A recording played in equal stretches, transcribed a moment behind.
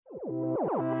G'day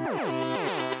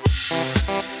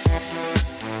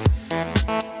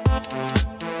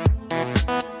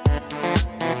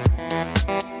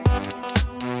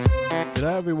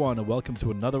everyone and welcome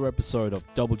to another episode of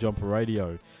Double Jump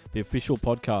Radio, the official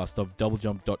podcast of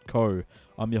doublejump.co.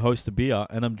 I'm your host Abir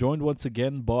and I'm joined once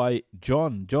again by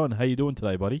John. John, how you doing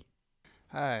today, buddy?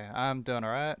 Hi, I'm doing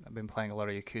alright. I've been playing a lot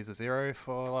of Yakuza 0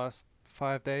 for the last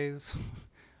 5 days.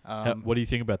 What do you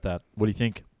think about that? What do you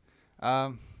think?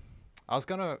 I was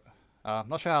gonna, I'm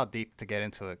not sure how deep to get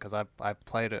into it because I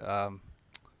played it. I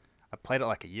played it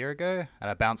like a year ago and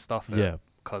I bounced off it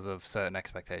because of certain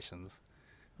expectations.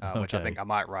 Which I think I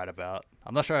might write about.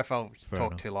 I'm not sure if I'll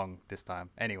talk too long this time.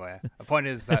 Anyway, the point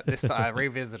is that this time I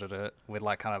revisited it with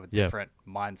like kind of a different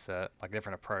mindset, like a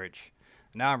different approach.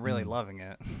 Now I'm really loving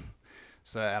it.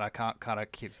 So, and I can't kind of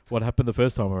keep... What happened the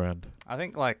first time around? I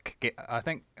think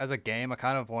as a game, I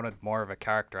kind of wanted more of a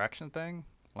character action thing.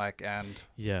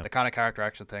 The kind of character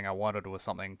action thing I wanted was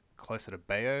something closer to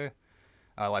Bayo,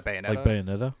 like Bayonetta. Like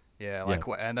Bayonetta? Yeah,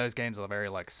 and those games are very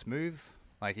like smooth.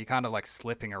 Like, you're kind of, like,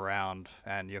 slipping around,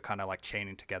 and you're kind of, like,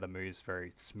 chaining together moves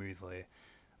very smoothly.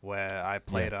 Where I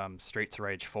played Streets of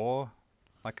Rage 4,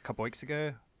 like, a couple weeks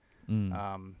ago,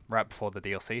 right before the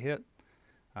DLC hit,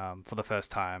 for the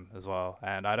first time as well.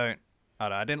 And I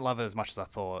didn't love it as much as I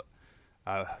thought.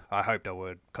 I hoped I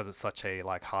would, because it's such a,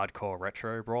 like, hardcore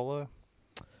retro brawler.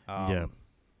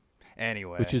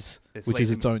 Anyway. Which is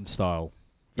its own style.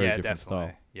 Very different definitely.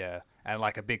 Style. Yeah. And,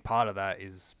 like, a big part of that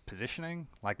is positioning.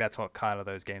 Like, that's what kind of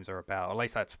those games are about. Or at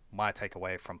least that's my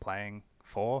takeaway from playing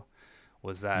 4,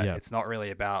 was that it's not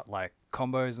really about, like,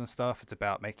 combos and stuff. It's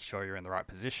about making sure you're in the right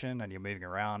position and you're moving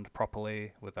around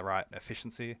properly with the right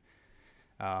efficiency.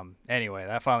 Anyway,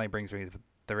 that finally brings me to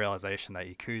the realization that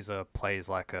Yakuza plays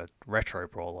like a retro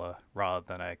brawler rather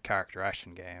than a character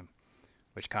action game,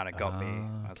 which kind of got me.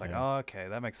 I was like, oh, okay,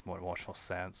 that makes more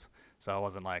sense. So I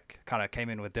wasn't, like, kind of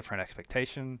came in with different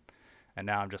expectation. And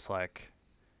now I'm just like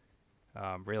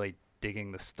really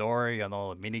digging the story and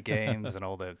all the mini games and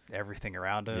all the everything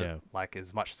around it, like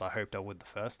as much as I hoped I would the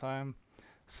first time.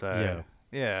 So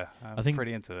I think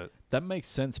pretty into it. That makes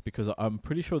sense because I'm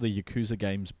pretty sure the Yakuza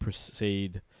games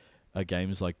precede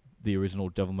games like the original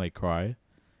Devil May Cry.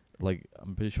 Like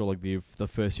I'm pretty sure like the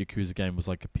first Yakuza game was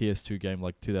like a PS2 game,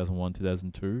 like 2001,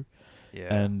 2002.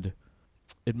 Yeah, and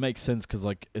it makes sense because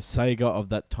like a Sega of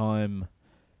that time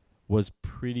was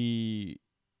pretty,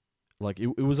 like,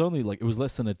 it was only, like, it was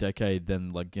less than a decade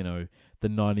than, like, you know, the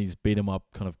 90s beat-em-up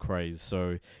kind of craze.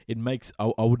 So it makes,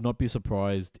 I would not be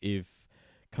surprised if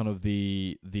kind of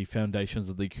the foundations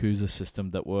of the Yakuza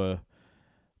system that were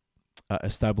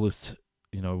established,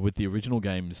 you know, with the original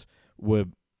games were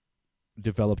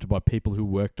developed by people who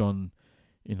worked on,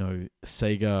 you know,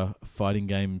 Sega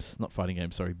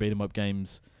beat-em-up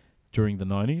games during the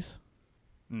 90s.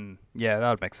 Yeah, that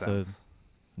would make sense. So,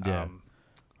 yeah,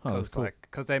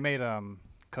 because they made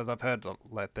because I've heard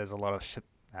like there's a lot of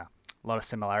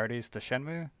similarities to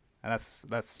Shenmue, and that's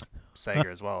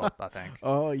Sega as well, I think.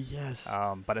 Oh yes.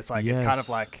 But it's like it's kind of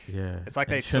like it's like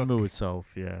and they took Shenmue itself,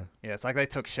 it's like they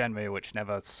took Shenmue, which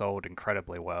never sold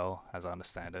incredibly well, as I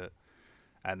understand it,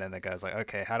 and then the guy's like,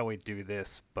 okay, how do we do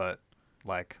this, but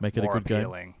like make it more a good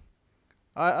appealing? Game?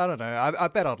 I don't know. I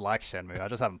bet I'd like Shenmue. I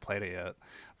just haven't played it yet.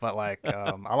 But like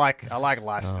I like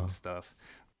life sim stuff.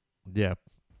 Yeah.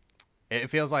 It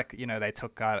feels like, you know, they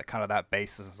took kind of that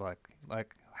basis, like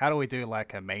how do we do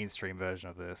like a mainstream version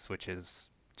of this, which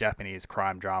is Japanese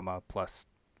crime drama plus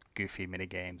goofy mini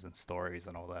games and stories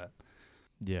and all that.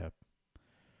 Yeah.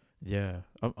 Yeah.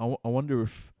 I wonder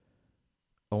if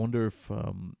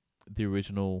the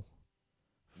original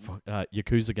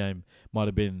Yakuza game might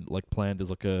have been like planned as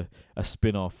like a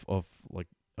spin-off of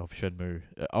Shenmue.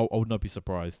 I would not be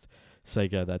surprised.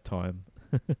 Sega at that time.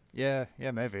 yeah,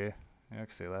 maybe. I can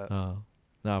see that.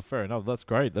 No, fair enough. That's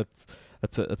great. That's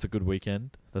a good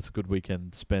weekend. That's a good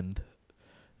weekend spend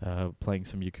playing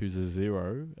some Yakuza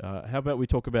 0. How about we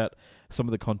talk about some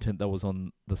of the content that was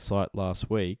on the site last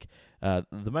week? The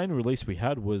main release we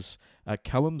had was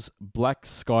Callum's Black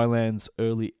Skylands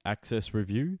Early Access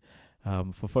Review.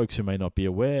 For folks who may not be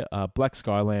aware, Black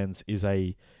Skylands is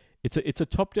it's a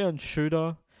top-down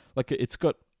shooter. Like it's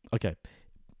got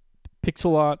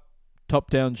pixel art,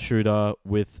 top-down shooter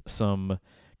with some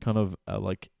kind of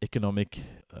like economic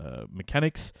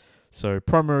mechanics. So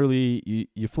primarily,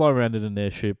 you fly around in an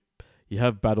airship. You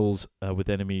have battles with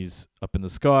enemies up in the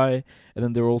sky, and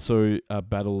then there are also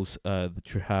battles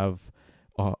that you have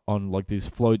on like these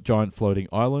giant floating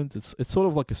islands. It's sort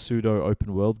of like a pseudo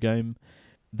open world game.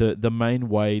 The main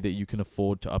way that you can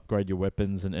afford to upgrade your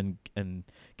weapons and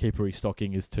keep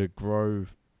restocking is to grow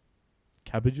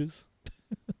cabbages.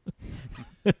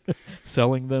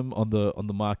 selling them on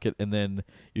the market, and then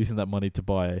using that money to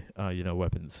buy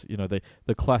weapons. The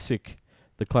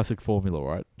classic formula,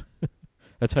 right?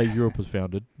 That's how Europe was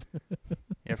founded.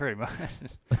 Yeah, pretty much.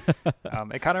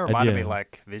 It kind of And reminded me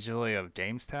like visually of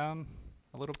Jamestown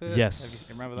a little bit. yes,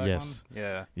 You remember that one?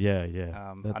 yes, Yeah.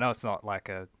 yeah. I know it's not like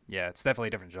it's definitely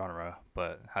a different genre,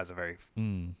 but has a very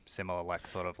Mm, similar like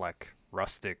sort of like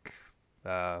rustic,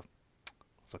 what's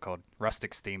it called?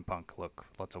 Rustic steampunk look.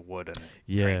 Lots of wood and train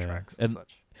yeah, tracks and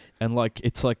such. and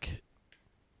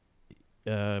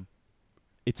uh,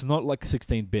 it's not like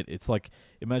 16-bit. It's like,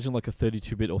 imagine like a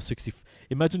 32-bit or 60.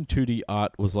 Imagine 2D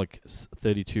art was like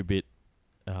 32-bit.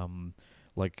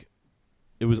 Like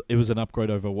it was an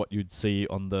upgrade over what you'd see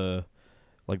on the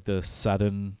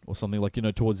Saturn or something, like,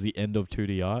 towards the end of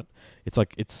 2D art.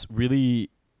 It's really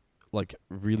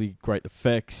great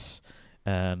effects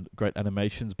and great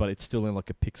animations, but it's still in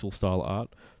like a pixel style art.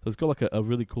 So it's got like a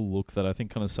really cool look that I think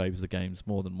kind of saves the games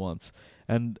more than once.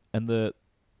 And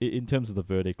in terms of the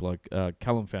verdict, like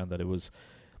Callum found that it was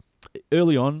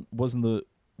early on wasn't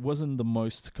the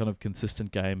most kind of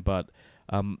consistent game, but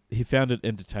he found it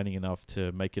entertaining enough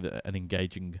to make it an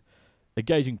engaging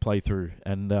playthrough,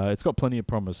 and it's got plenty of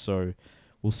promise. So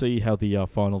we'll see how the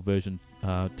final version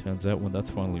turns out when that's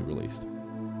finally released.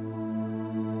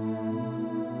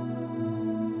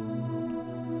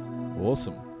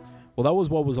 Awesome. Well, that was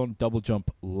what was on Double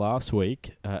Jump last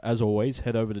week. As always,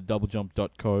 head over to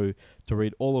doublejump.co to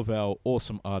read all of our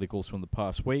awesome articles from the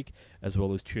past week, as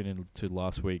well as tune in to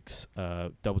last week's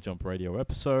Double Jump radio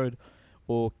episode,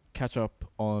 or catch up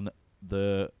on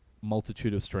the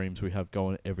multitude of streams we have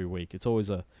going every week. It's always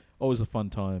a fun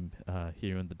time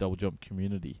here in the Double Jump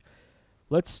community.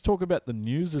 Let's talk about the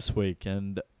news this week,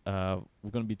 and we're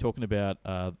going to be talking about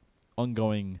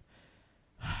ongoing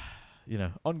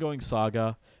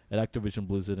saga at Activision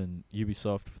Blizzard and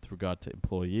Ubisoft with regard to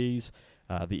employees.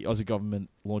 The Aussie government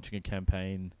launching a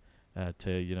campaign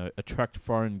to attract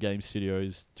foreign game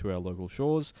studios to our local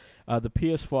shores. The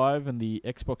PS5 and the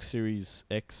Xbox Series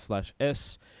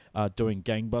X/S are doing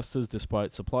gangbusters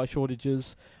despite supply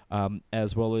shortages,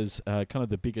 as well as kind of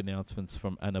the big announcements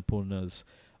from Annapurna's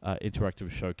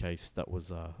interactive showcase that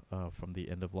was from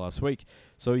the end of last week.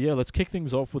 So yeah, let's kick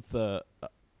things off with the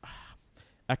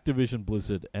Activision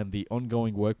Blizzard and the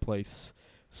ongoing workplace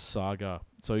saga.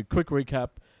 So quick recap.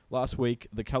 Last week,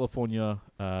 the California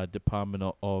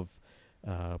Department of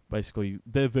basically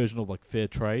their version of like fair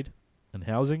trade and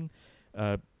housing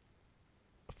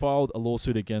filed a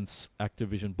lawsuit against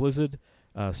Activision Blizzard,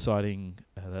 citing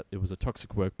that it was a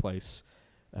toxic workplace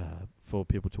for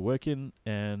people to work in.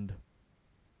 And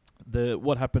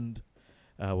what happened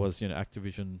was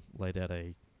Activision laid out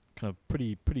a kind of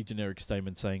pretty generic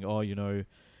statement saying,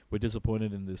 we're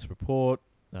disappointed in this report.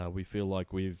 We feel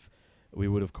like we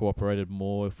would have cooperated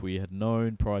more if we had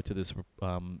known prior to this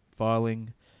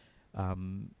filing.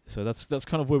 So that's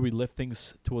kind of where we left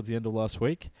things towards the end of last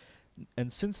week.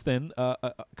 And since then,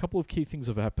 a couple of key things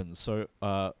have happened. So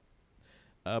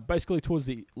basically towards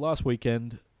the last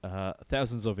weekend,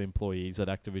 thousands of employees at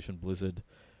Activision Blizzard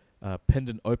penned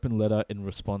an open letter in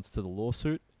response to the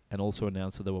lawsuit, and also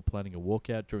announced that they were planning a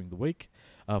walkout during the week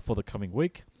for the coming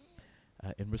week.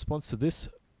 In response to this,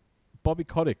 Bobby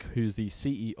Kotick, who's the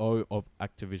CEO of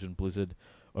Activision Blizzard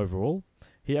overall,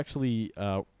 he actually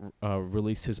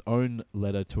released his own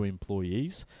letter to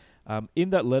employees. In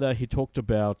that letter, he talked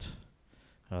about...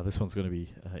 this one's going to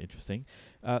be interesting.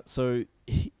 So,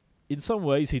 in some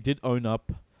ways, he did own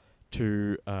up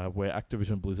to where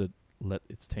Activision Blizzard let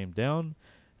its team down.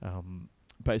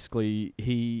 Basically,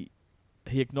 he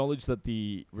acknowledged that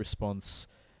the response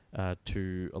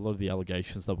to a lot of the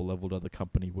allegations that were leveled at the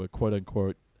company were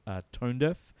quote-unquote tone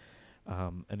deaf.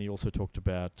 And he also talked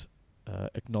about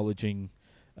acknowledging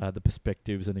the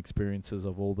perspectives and experiences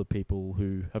of all the people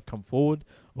who have come forward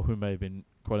or who may have been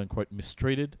quote-unquote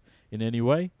mistreated in any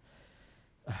way.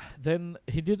 Then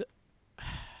he did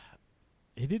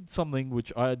something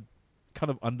which I kind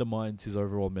of undermines his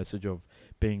overall message of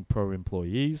being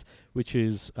pro-employees, which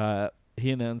is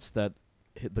he announced that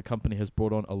the company has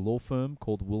brought on a law firm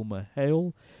called Wilmer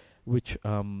Hale, which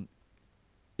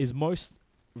is most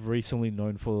recently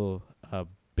known for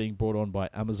being brought on by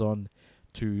Amazon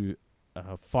to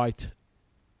fight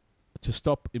to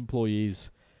stop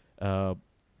employees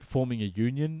forming a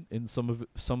union in some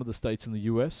of the states in the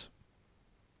US.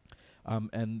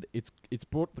 And it's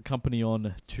brought the company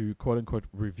on to quote unquote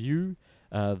review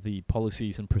the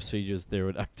policies and procedures there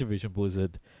at Activision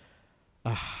Blizzard.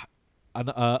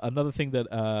 Another thing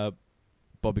that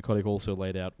Bobby Kotick also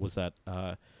laid out was that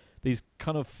these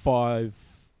kind of five,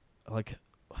 like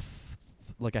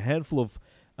a handful of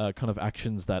kind of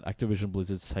actions that Activision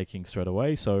Blizzard's taking straight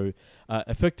away. So,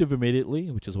 effective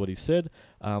immediately, which is what he said.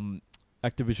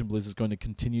 Activision Blizzard is going to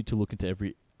continue to look into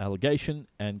every allegation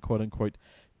and quote unquote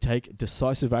take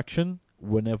decisive action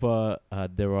whenever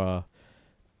there are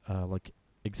like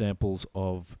examples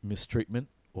of mistreatment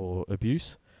or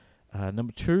abuse.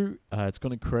 Number two, it's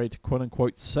going to create quote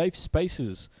unquote safe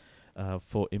spaces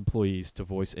for employees to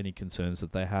voice any concerns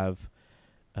that they have.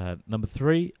 Number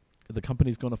three, the company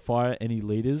is going to fire any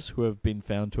leaders who have been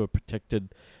found to have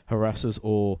protected harassers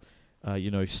or,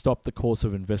 stop the course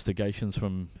of investigations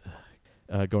from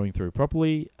going through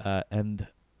properly. And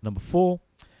number four,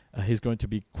 he's going to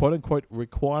be quote unquote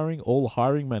requiring all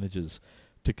hiring managers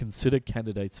to consider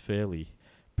candidates fairly.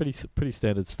 Pretty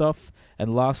standard stuff.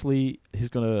 And lastly,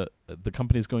 the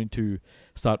company is going to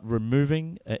start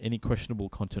removing any questionable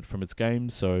content from its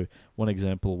games. So one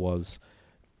example was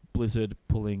Blizzard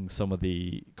pulling some of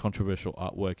the controversial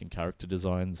artwork and character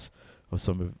designs of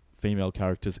some of female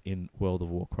characters in World of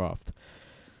Warcraft.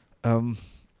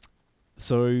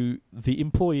 So the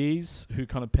employees who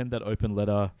kind of penned that open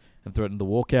letter and threatened the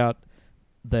walkout,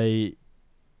 they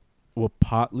were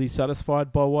partly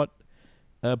satisfied by what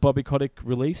Bobby Kotick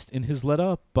released in his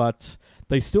letter, but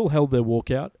they still held their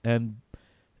walkout. And,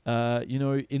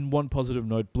 in one positive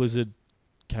note, Blizzard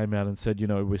came out and said,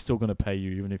 we're still going to pay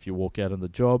you even if you walk out on the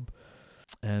job.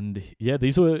 And yeah,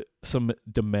 these were some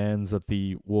demands that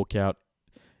the walkout,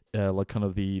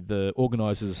 the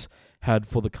organizers had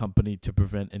for the company to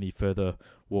prevent any further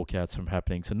walkouts from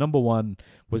happening. So number one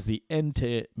was the end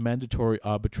to mandatory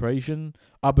arbitration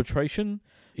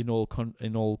in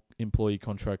all employee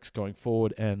contracts going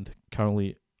forward and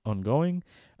currently ongoing,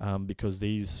 because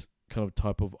these kind of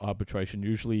type of arbitration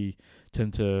usually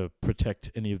tend to protect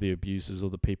any of the abusers or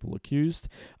the people accused.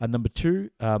 And number two,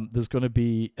 there's going to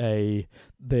be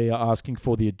they are asking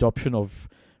for the adoption of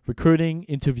recruiting,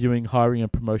 interviewing, hiring,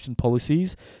 and promotion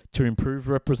policies to improve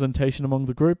representation among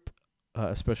the group,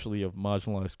 especially of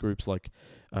marginalized groups like,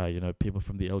 people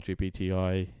from the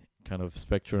LGBTI kind of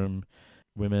spectrum,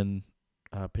 women,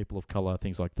 people of color,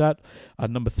 things like that.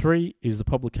 Number three is the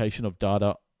publication of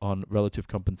data on relative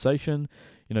compensation,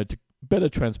 to better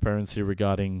transparency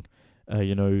regarding,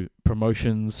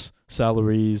 promotions,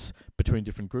 salaries between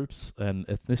different groups and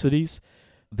ethnicities.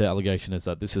 The allegation is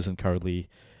that this isn't currently,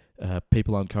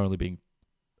 people aren't currently being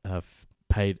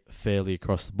paid fairly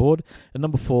across the board. And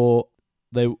number four,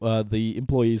 the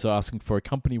employees are asking for a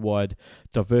company-wide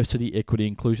diversity, equity,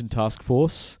 inclusion task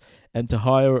force and to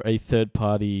hire a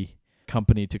third-party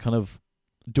company to kind of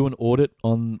do an audit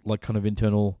on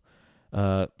internal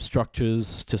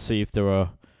structures to see if there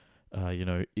are,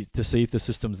 to see if the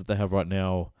systems that they have right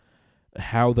now,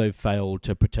 how they've failed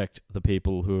to protect the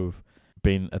people who have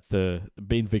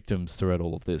been victims throughout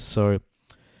all of this. So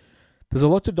there's a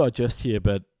lot to digest here,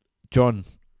 but John,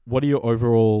 what are your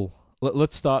overall?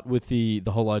 Let's start with the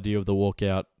whole idea of the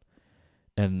walkout,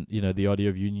 and the idea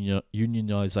of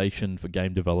unionization for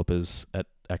game developers at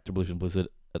Activision Blizzard,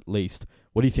 at least.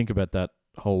 What do you think about that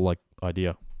whole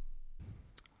idea?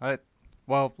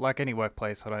 Well, like any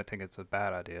workplace, I don't think it's a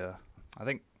bad idea. I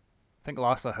think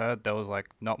last I heard there was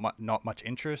not much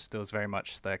interest. There was very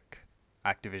much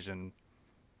Activision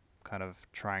kind of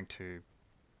trying to,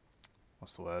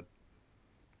 what's the word?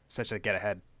 Essentially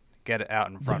get it out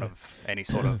in front of any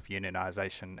sort of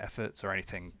unionization efforts or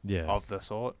anything of the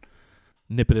sort.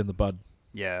 Nip it in the bud.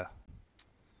 Yeah,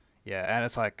 and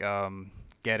it's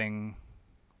getting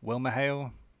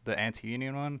WilmerHale, the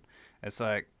anti-union one. It's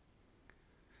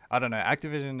I don't know,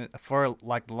 Activision, for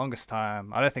the longest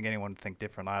time, I don't think anyone would think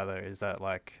different either, is that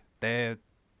they're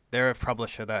a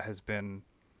publisher that has been,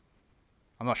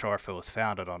 I'm not sure if it was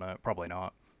founded on it, probably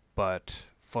not, but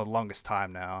for the longest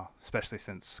time now, especially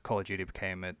since Call of Duty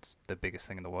became the biggest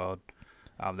thing in the world,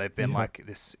 they've been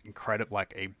this incredible,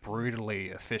 a brutally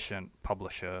efficient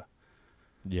publisher.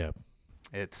 Yeah.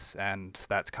 And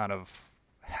that's kind of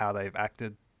how they've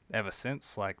acted ever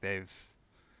since.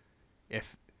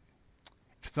 If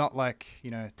it's not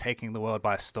taking the world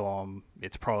by storm,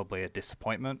 it's probably a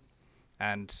disappointment.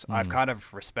 And I've kind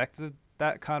of respected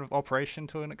that kind of operation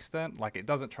to an extent. It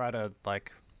doesn't try to,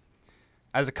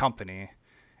 as a company,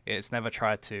 it's never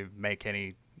tried to make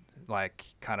any,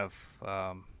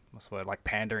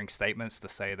 pandering statements to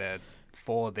say they're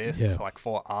for this,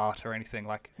 for art or anything.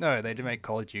 No, they do make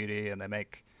Call of Duty and they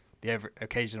make the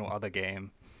occasional other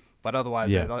game. But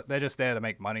otherwise, they're just there to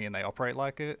make money and they operate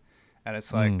like it. And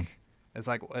it's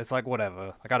it's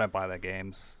whatever. I don't buy their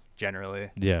games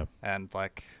generally. Yeah. And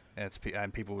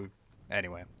and people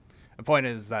anyway. the point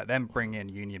is that them bringing in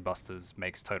union busters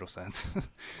makes total sense.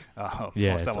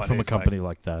 Yeah, for someone from a who's company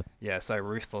like that. yeah, so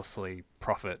ruthlessly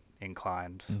profit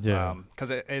inclined. Yeah. Because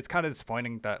it's kind of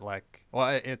disappointing that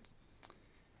it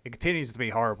continues to be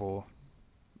horrible.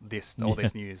 All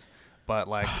this news, but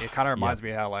like it kind of reminds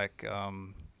me how like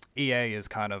EA is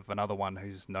kind of another one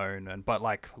who's known but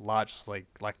like largely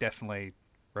like definitely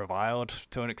reviled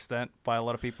to an extent by a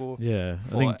lot of people. Yeah, I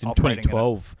for think in operating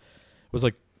 2012 it was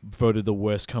like voted the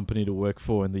worst company to work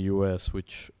for in the US,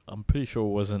 which I'm pretty sure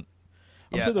wasn't.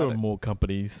 I'm Yeah, sure there I are don't- more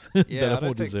companies yeah, that I are don't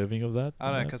more think deserving of that. I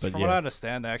don't know than that, because but from what I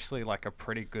understand, they're actually like a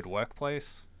pretty good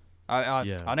workplace.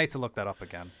 Yeah. I need to look that up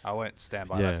again. I won't stand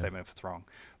by Yeah. that statement if it's wrong,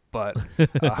 but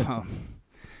um,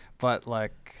 but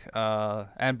like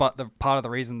but the part of the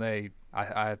reason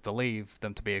I believe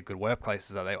them to be a good workplace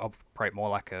is that they operate more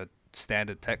like a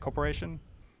standard tech corporation,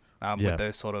 Yeah. with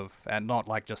those sort of, and not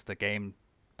like just a game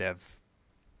dev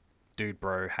dude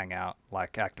bro hangout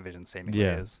like Activision seemingly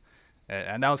Yeah. is.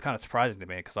 And that was kind of surprising to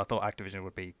me because I thought Activision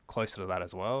would be closer to that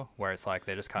as well, where it's like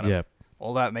they're just kind Yeah. of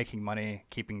all about making money,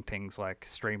 keeping things like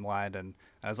streamlined, and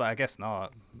I was like, I guess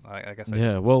not. I guess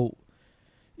Yeah, well,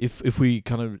 if we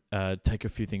kind of take a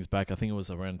few things back, I think it was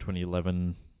around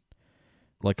 2011,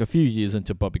 like a few years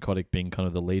into Bobby Kotick being kind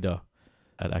of the leader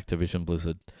at Activision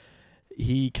Blizzard.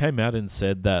 He came out and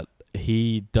said that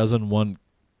he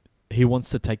wants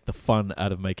to take the fun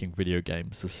out of making video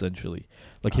games, essentially.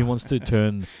 Like, he wants to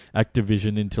turn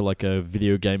Activision into like a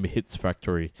video game hits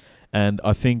factory. And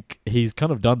I think he's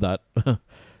kind of done that.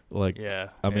 Like,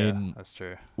 I mean, that's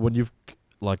true. when you've,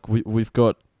 like, we've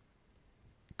got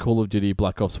Call of Duty,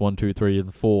 Black Ops 1, 2, 3,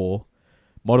 and 4,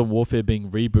 Modern Warfare being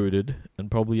rebooted,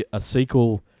 and probably a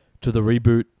sequel to the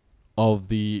reboot of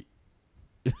the,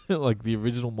 like, the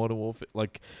original Modern Warfare.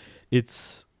 Like,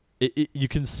 you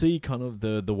can see kind of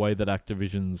the way that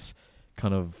Activision's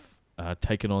kind of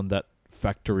taken on that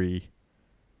factory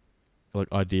like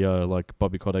idea, like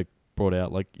Bobby Kotick brought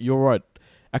out. Like, you're right,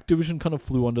 Activision kind of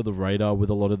flew under the radar with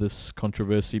a lot of this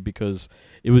controversy because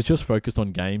it was just focused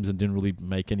on games and didn't really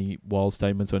make any wild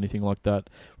statements or anything like that.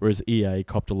 Whereas EA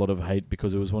copped a lot of hate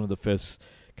because it was one of the first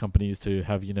companies to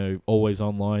have, always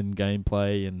online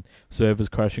gameplay and servers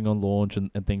crashing on launch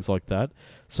and things like that.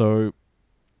 So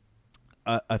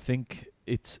I think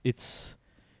it's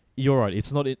you're right.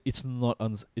 It's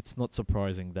not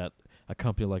surprising that a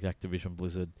company like Activision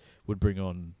Blizzard would bring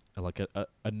on like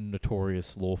a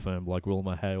notorious law firm like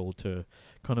WilmerHale to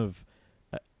kind of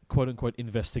quote unquote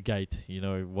investigate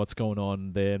what's going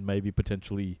on there and maybe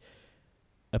potentially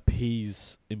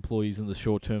appease employees in the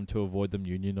short term to avoid them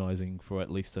unionizing for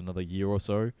at least another year or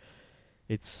so.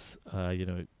 It's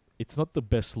it's not the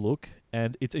best look,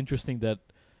 and it's interesting that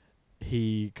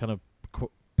he kind of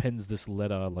pens this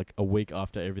letter like a week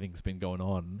after everything's been going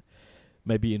on.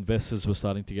 Maybe investors were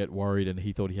starting to get worried, and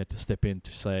he thought he had to step in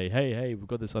to say, "Hey, we've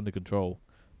got this under control.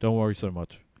 Don't worry so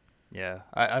much." Yeah,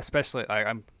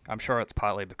 I'm sure it's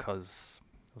partly because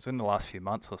it was in the last few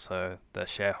months or so the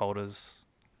shareholders,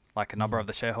 like a number of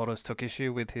the shareholders, took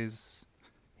issue with his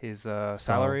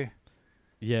salary.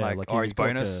 Yeah, or his he got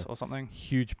bonus or something.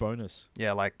 Huge bonus.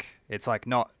 Yeah, like it's like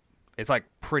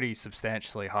pretty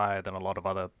substantially higher than a lot of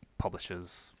other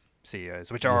publishers'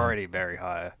 CEOs, which are already very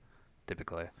high,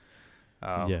 typically.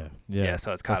 Yeah.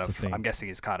 So it's kind of, I'm guessing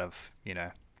he's kind of,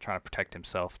 trying to protect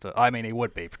himself. I mean, he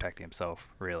would be protecting himself,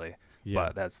 really.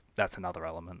 Yeah. But that's another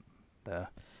element there.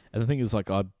 And the thing is, like,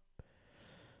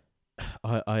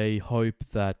 I hope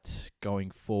that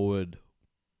going forward,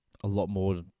 a lot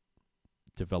more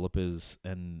developers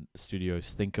and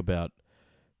studios think about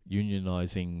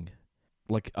unionizing.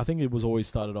 Like, I think it was always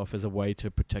started off as a way to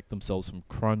protect themselves from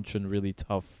crunch and really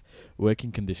tough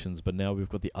working conditions, but now we've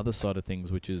got the other side of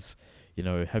things, which is,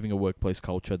 having a workplace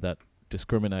culture that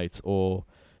discriminates or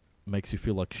makes you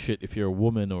feel like shit if you're a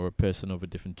woman or a person of a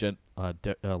different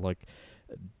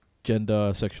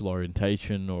gender, sexual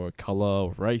orientation, or color,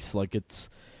 or race. Like, it's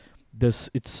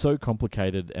so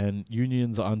complicated, and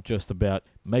unions aren't just about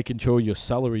making sure your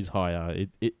salary's higher.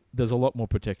 There's a lot more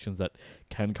protections that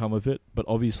can come of it, but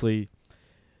obviously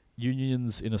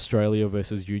unions in Australia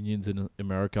versus unions in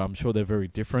America, I'm sure they're very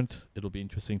different. It'll be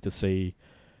interesting to see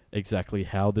exactly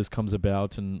how this comes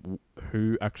about and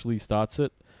who actually starts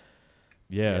it.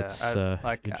 It's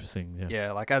interesting.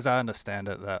 Yeah, like as I understand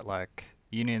it, that like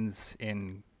unions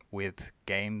with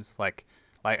games, like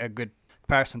a good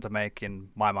comparison to make in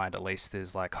my mind at least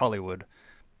is like Hollywood.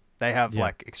 They have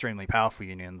like extremely powerful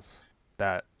unions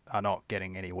that are not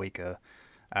getting any weaker,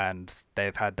 and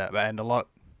they've had that, and a lot.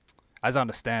 As I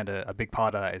understand it, a big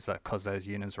part of that is that because those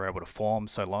unions were able to form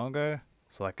so long ago,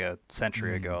 so like a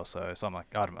century ago or so, something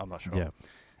like I'm not sure. Yeah.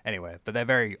 Anyway, but they're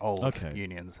very old Okay.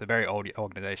 unions. They're very old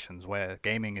organizations where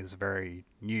gaming is a very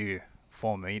new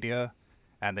form of media,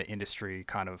 and the industry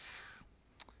kind of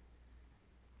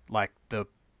like the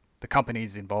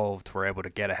companies involved were able to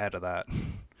get ahead of that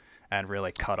and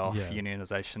really cut off Yeah.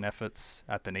 unionization efforts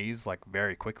at the knees like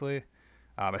very quickly,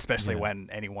 especially Yeah. when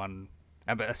anyone,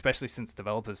 and but especially since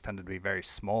developers tended to be very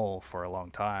small for a long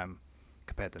time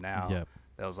compared to now. Yeah.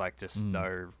 There was like just Mm.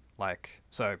 no like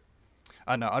so.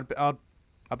 I don't know.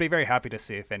 I'd be very happy to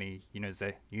see if any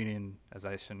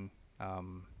unionization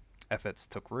efforts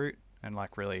took root and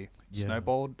like really Yeah.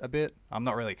 snowballed a bit. I'm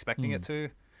not really expecting it Mm.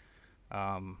 to.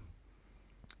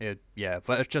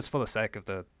 But it's just for the sake of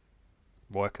the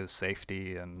workers'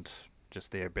 safety and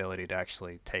just the ability to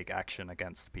actually take action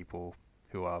against people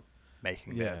who are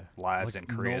making Yeah. their lives Like and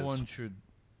careers.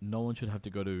 no one should have to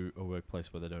go to a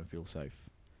workplace where they don't feel safe.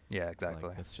 Yeah, exactly.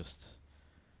 Like that's just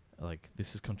like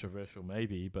this is controversial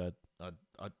maybe, but I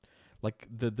like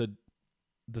the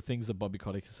things that Bobby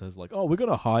Kotick says like, "Oh, we're going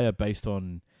to hire based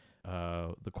on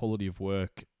the quality of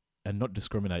work and not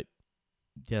discriminate."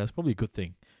 Yeah, that's probably a good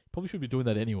thing. Probably should be doing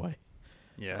that anyway.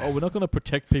 Yeah. Oh, we're not going to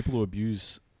protect people who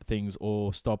abuse things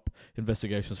or stop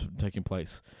investigations from taking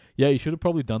place. Yeah, you should have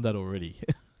probably done that already.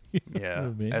 You know Yeah. what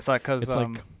I mean? It's like because It's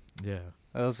like, yeah.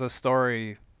 there was a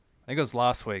story, I think it was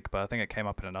last week, but I think it came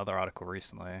up in another article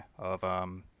recently of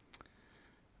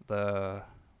the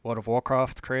World of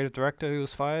Warcraft creative director who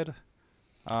was fired.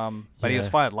 But he was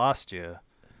Yeah. fired last year.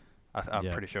 I'm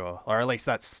Yeah. pretty sure, or at least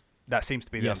that seems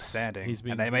to be the Yes, understanding. he's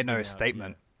been- And they he's made no been out,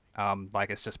 statement. Like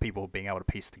it's just people being able to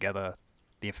piece together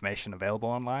the information available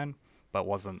online, but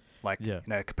wasn't like Yeah.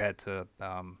 compared to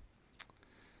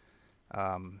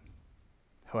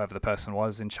whoever the person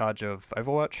was in charge of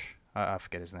Overwatch. I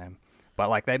forget his name, but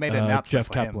like they made an announcement Jeff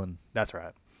for him. Kaplan. That's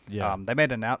right. Yeah. They made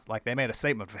they made a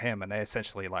statement for him, and they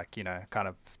essentially like kind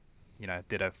of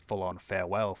did a full on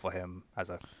farewell for him as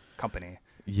a company.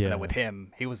 Yeah. And then with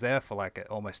him, he was there for like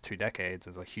almost 2 decades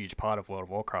as a huge part of World of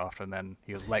Warcraft, and then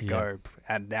he was let Yeah. go.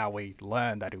 And now we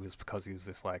learned that it was because he was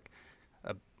this like,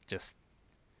 just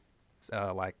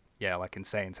like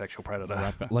insane sexual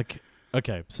predator. Like,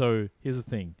 okay, so here's the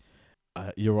thing.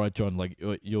 You're right, John. Like,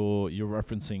 you're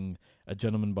referencing a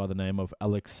gentleman by the name of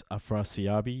Alex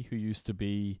Afrasiabi, who used to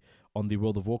be on the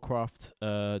World of Warcraft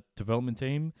development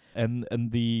team, and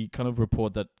the kind of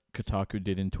report that Kotaku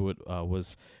did into it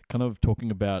was kind of talking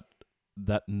about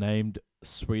that named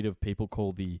suite of people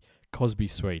called the Cosby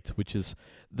Suite, which is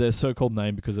their so-called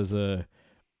name because there's a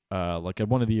like at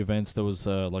one of the events there was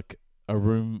like a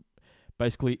room.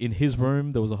 Basically, in his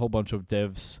room there was a whole bunch of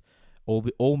devs,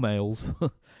 all males.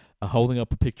 Holding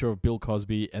up a picture of Bill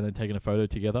Cosby and then taking a photo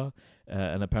together,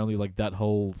 and apparently like that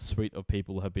whole suite of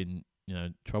people have been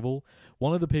trouble.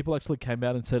 One of the people actually came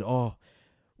out and said, "Oh,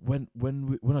 when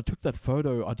I took that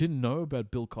photo, I didn't know about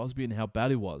Bill Cosby and how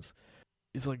bad he was."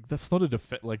 It's like that's not a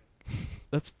defense. Like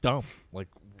that's dumb. Like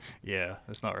Yeah,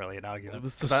 it's not really an argument.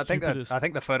 That's the 'Cause I stupidest-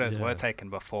 think the photos yeah. were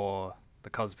taken before the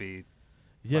Cosby.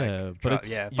 yeah, but it's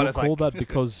but you'll it's call like- that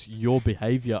because your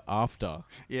behavior after.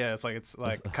 Yeah, it's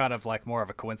like kind of like more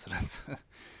of a coincidence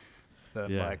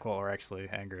than Yeah. like what we're actually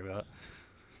angry about.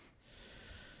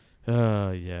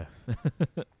 Yeah,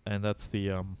 and that's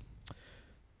the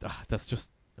that's just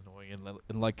annoying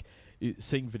and like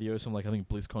seeing videos from like I think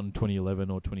BlizzCon 2011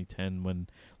 or 2010 when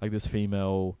like this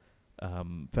female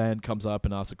fan comes up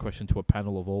and asks a question to a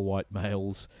panel of all white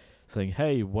males, saying,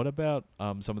 "Hey, what about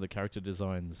some of the character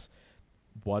designs?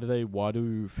 Why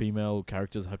do female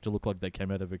characters have to look like they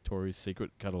came out of Victoria's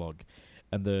Secret catalog?"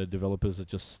 And the developers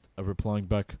are replying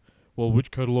back, "Well,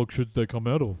 which catalog should they come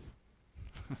out of?"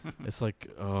 It's like,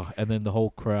 and then the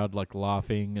whole crowd like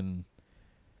laughing and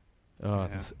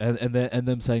Yeah. and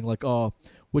them saying like, "Oh,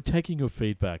 we're taking your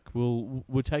feedback.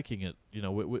 We're taking it.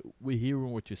 We're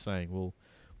hearing what you're saying.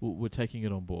 We're taking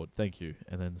it on board. Thank you."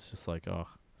 And then it's just like,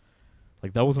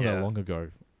 like that wasn't Yeah. that long ago.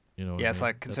 You know? what I Yeah, it's mean?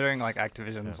 like considering like That's-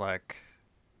 Activision's yeah. like,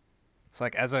 it's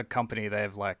like as a company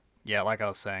they've like like I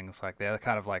was saying, it's like they're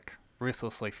kind of like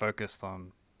ruthlessly focused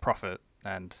on profit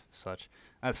and such.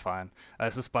 That's fine.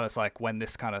 But it's like when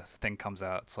this kind of thing comes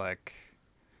out, it's like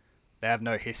they have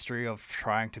no history of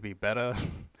trying to be better,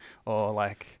 or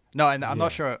like no, and I'm Yeah.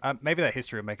 not sure. Maybe that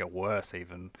history would make it worse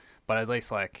even. But at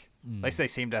least like Mm. at least they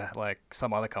seem to like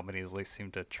some other companies at least seem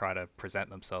to try to present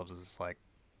themselves as like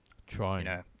Trying.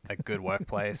 a good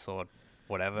workplace or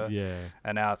whatever. Yeah.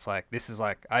 And now it's like this is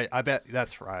like I bet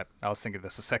that's right. I was thinking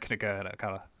this a second ago and it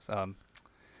kind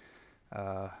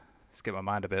of skipped my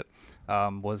mind a bit.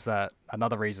 Was that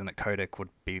another reason that Kodak would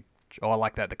be, or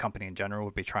like that the company in general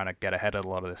would be trying to get ahead of a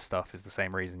lot of this stuff is the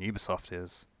same reason Ubisoft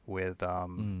is with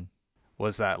Mm.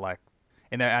 was that like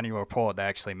in their annual report, they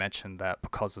actually mentioned that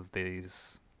because of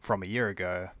these from a year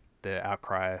ago, the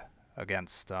outcry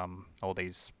against all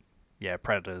these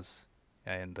predators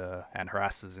and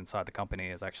harassers inside the company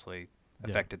has actually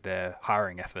affected their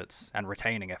hiring efforts and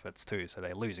retaining efforts too. So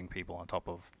they're losing people on top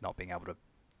of not being able to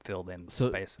fill in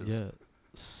spaces. Yeah.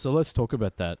 So let's talk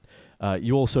about that.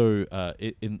 You also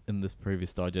in this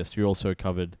previous digest, you also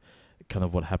covered kind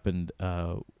of what happened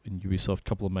in Ubisoft. A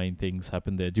couple of main things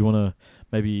happened there. Do you want to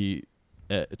maybe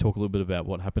talk a little bit about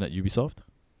what happened at Ubisoft?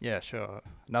 Yeah, sure.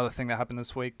 Another thing that happened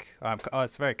this week,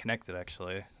 it's very connected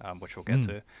actually, which we'll get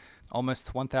to.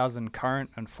 Almost 1,000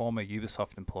 current and former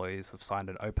Ubisoft employees have signed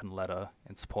an open letter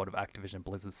in support of Activision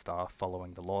Blizzard staff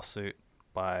following the lawsuit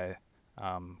by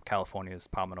California's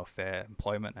Department of Fair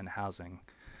Employment and Housing.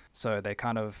 So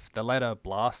the letter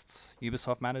blasts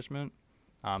Ubisoft management,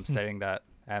 stating that,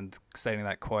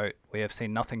 quote, "We have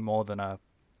seen nothing more than a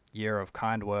year of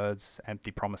kind words,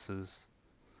 empty promises,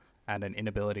 and an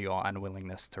inability or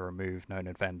unwillingness to remove known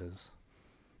offenders."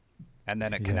 And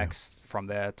then it connects from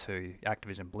there to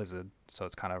Activision Blizzard, so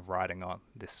it's kind of riding on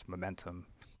this momentum,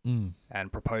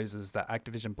 and proposes that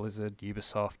Activision Blizzard,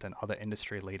 Ubisoft, and other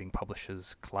industry-leading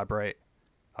publishers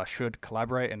should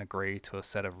collaborate and agree to a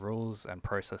set of rules and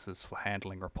processes for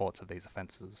handling reports of these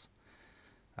offences,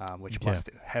 which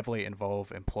must heavily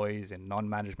involve employees in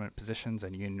non-management positions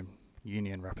and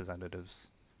union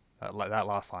representatives. That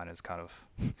last line is kind of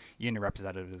union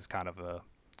representative is kind of a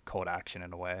call to action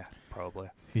in a way, probably.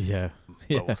 Yeah.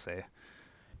 But we'll see.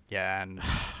 Yeah, and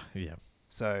yeah.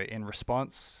 So in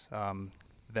response,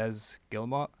 Vez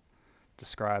Guillemot, the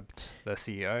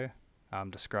CEO,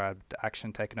 described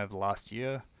action taken over the last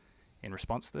year in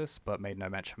response to this, but made no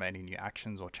mention of any new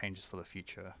actions or changes for the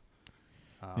future.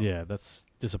 That's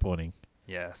disappointing.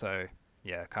 Yeah, so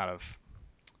kind of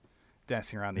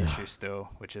dancing around the issue still,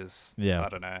 which is, I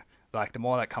don't know, like the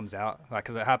more that comes out, like,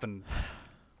 because it happened,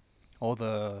 all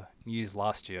the news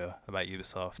last year about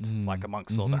Ubisoft, like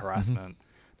amongst all the harassment,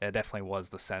 there definitely was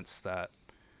the sense that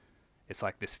it's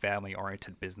like this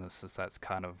family-oriented business that's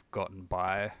kind of gotten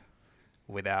by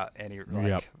without any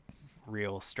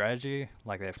real strategy.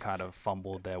 Like they've kind of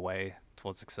fumbled their way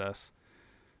towards success.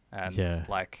 And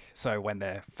so when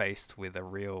they're faced with a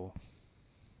real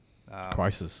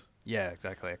crisis. Yeah,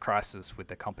 exactly. A crisis with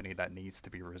the company that needs to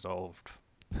be resolved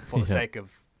for the sake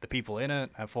of the people in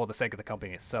it and for the sake of the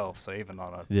company itself. So even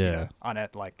on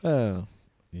a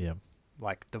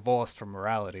like divorced from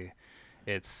morality,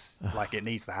 it's like it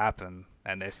needs to happen,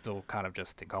 and they're still kind of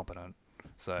just incompetent.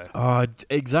 So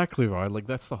exactly right. Like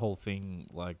that's the whole thing.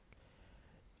 Like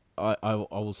I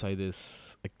will say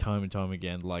this like time and time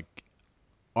again. Like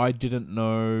I didn't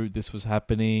know this was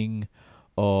happening.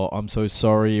 Oh, I'm so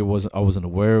sorry. I wasn't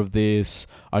aware of this.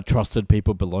 I trusted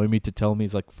people below me to tell me.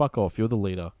 It's like, fuck off. You're the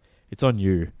leader. It's on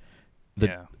you.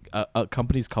 A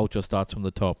company's culture starts from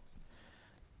the top.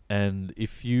 And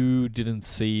if you didn't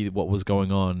see what was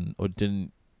going on or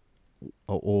didn't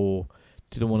want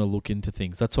to look into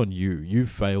things, that's on you. You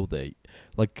failed there.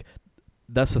 Like,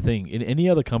 that's the thing. In any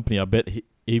other company, I bet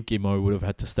Yves Guillemot would have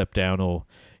had to step down or,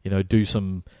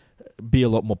 be a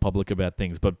lot more public about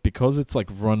things. But because it's like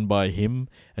run by him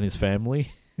and his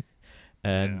family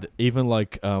and even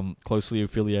like closely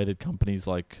affiliated companies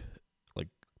like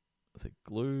is it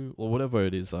Glue or whatever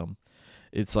it is,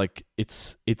 it's like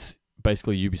it's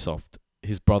basically Ubisoft,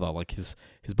 his brother, like his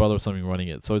brother or something running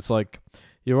it. So it's like,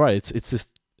 you're right, it's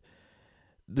just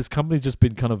this company's just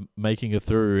been kind of making it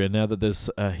through, and now that there's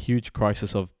a huge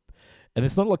crisis and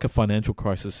it's not like a financial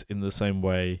crisis in the same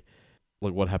way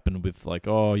like what happened with like,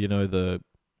 the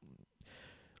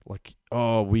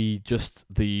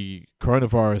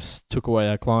coronavirus took away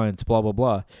our clients, blah blah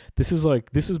blah. This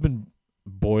has been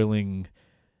boiling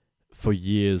for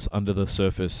years under the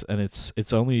surface, and it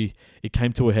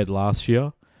came to a head last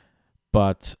year,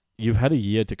 but you've had a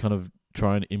year to kind of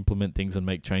try and implement things and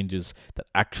make changes that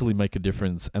actually make a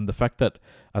difference. And the fact that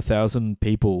 1,000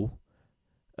 people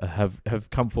have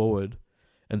come forward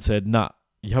and said, nah,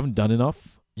 you haven't done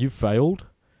enough, you've failed,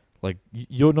 like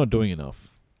you're not doing enough.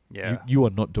 Yeah. You are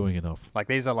not doing enough. Like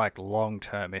these are like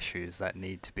long-term issues that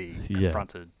need to be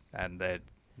confronted, and they're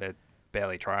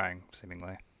barely trying,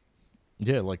 seemingly.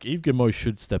 Yeah, like Yves Guillemot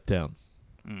should step down.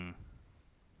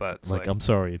 But like, I'm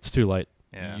sorry, it's too late.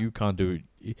 Yeah. You can't do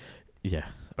it. Yeah.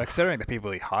 But considering the people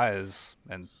he hires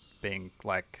and being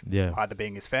like either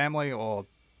being his family or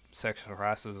sexual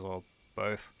harassers or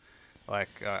both, like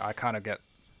I kind of get,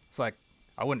 it's like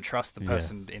I wouldn't trust the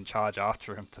person in charge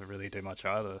after him to really do much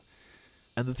either.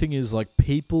 And the thing is, like,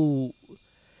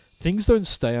 things don't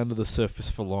stay under the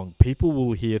surface for long. People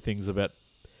will hear things about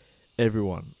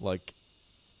everyone. Like,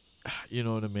 you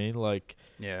know what I mean? Like,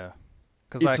 yeah.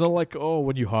 Because it's not like, oh,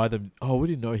 when you hire them, oh, we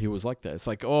didn't know he was like that. It's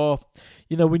like, oh,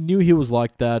 we knew he was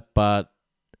like that, but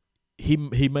he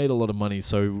made a lot of money,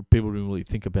 so people didn't really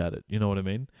think about it. You know what I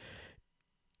mean?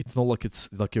 It's not like it's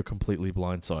like you're completely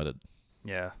blindsided.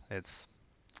 yeah, it's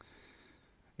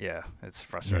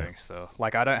frustrating still.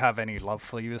 Like, I don't have any love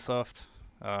for Ubisoft.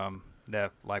 But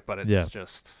it's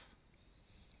just.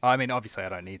 I mean, obviously, I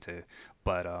don't need to,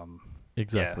 but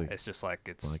exactly. Yeah, it's just like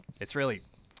it's really.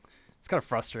 It's kind of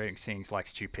frustrating seeing like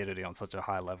stupidity on such a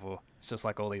high level. It's just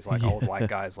like all these like old white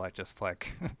guys like just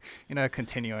like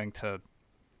continuing to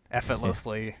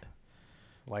effortlessly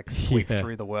like sweep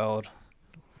through the world.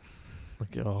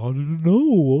 Like, oh, I didn't know.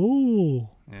 Oh,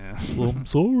 yeah. I'm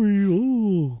sorry.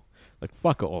 Oh, like,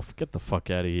 fuck off. Get the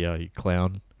fuck out of here, you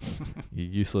clown. You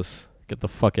useless. Get the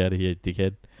fuck out of here,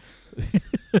 dickhead.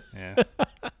 Yeah.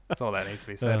 That's all that needs to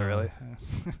be said, really.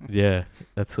 Yeah,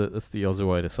 that's the Aussie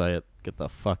way to say it. Get the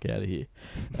fuck out of here.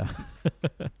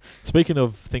 Speaking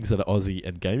of things that are Aussie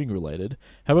and gaming related,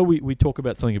 how about we talk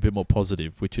about something a bit more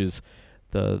positive, which is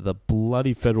the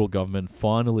bloody federal government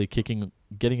finally getting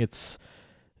its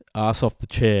ass off the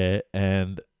chair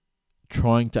and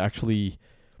trying to actually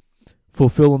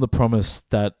fulfill on the promise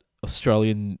that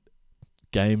Australian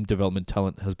game development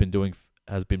talent has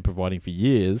been providing for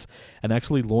years, and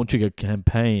actually launching a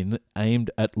campaign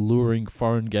aimed at luring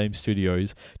foreign game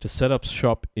studios to set up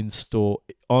shop in store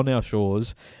on our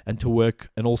shores, and to work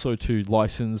and also to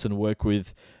license and work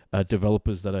with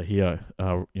developers that are here,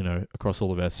 across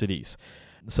all of our cities.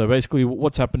 So basically,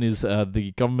 what's happened is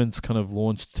the government's kind of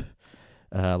launched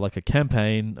like a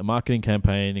marketing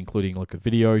campaign, including like a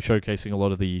video showcasing a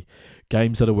lot of the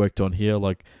games that are worked on here.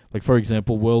 Like for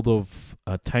example, World of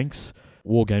Tanks.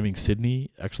 Wargaming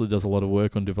Sydney actually does a lot of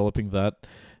work on developing that.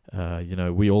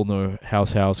 We all know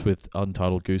House with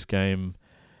Untitled Goose Game.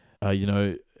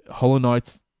 Hollow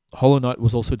Knight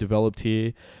was also developed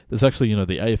here. There's actually,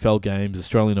 the AFL games,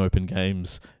 Australian Open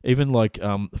games, even like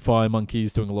Fire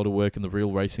Monkeys doing a lot of work in the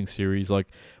Real Racing series. Like,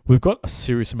 we've got a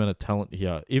serious amount of talent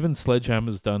here. Even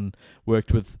Sledgehammer's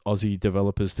worked with Aussie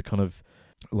developers to kind of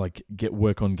like get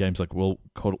work on games like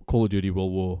Call of Duty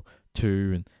World War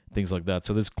II and things like that.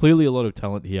 So there's clearly a lot of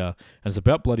talent here, and it's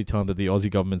about bloody time that the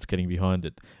Aussie government's getting behind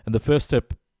it. And the first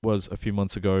step was a few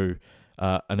months ago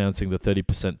announcing the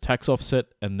 30% tax offset,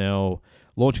 and now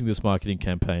launching this marketing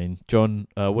campaign. John,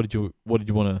 what did you want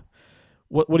to?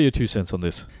 What are your 2 cents on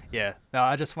this? Yeah, no,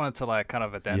 I just wanted to like kind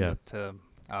of addend to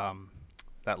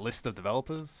that list of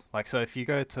developers. Like, so if you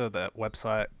go to the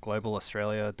website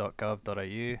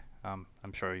globalaustralia.gov.au,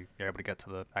 I'm sure you're able to get to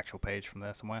the actual page from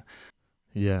there somewhere.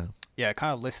 Yeah. Yeah, it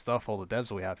kind of lists off all the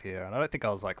devs we have here, and I don't think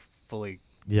I was like fully.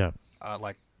 Yeah. I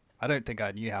don't think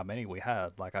I knew how many we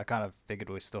had. Like, I kind of figured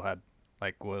we still had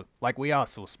we are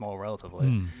still small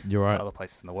relatively. You're right. To other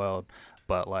places in the world,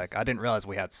 but like I didn't realize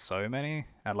we had so many,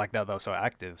 and like that they were so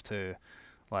active too.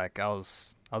 Like I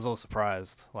was all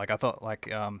surprised. Like I thought what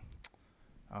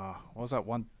was that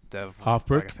one dev?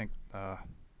 Halfbrick. Like, I think. I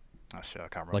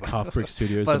can't remember. Like Halfbrick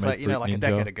Studios. But it's like like a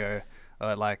decade ago.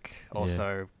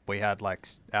 We had like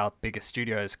our biggest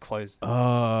studios closed.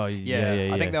 Oh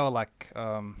yeah. I think they were like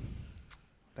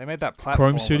they made that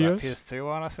platform. Chrome Studios? That PS2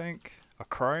 one, I think. Or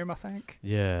Chrome, I think.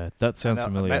 Yeah, that sounds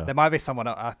familiar. There might be someone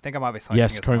else. I think I might be saying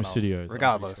yes, Chrome Studios.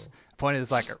 Regardless, the point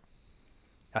is like,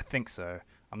 I think so.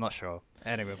 I'm not sure.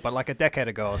 Anyway, but like a decade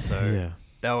ago or so,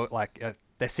 they were like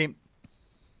they seemed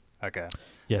okay.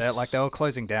 Yes. They were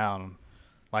closing down.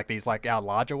 Like these, like our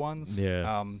larger ones.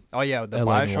 Yeah. The LA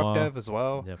Bioshock Noir. dev as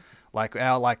well. Yep. Like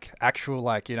our like actual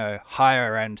like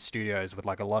higher end studios with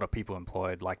like a lot of people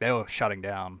employed. Like they were shutting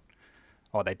down.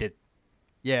 Or they did.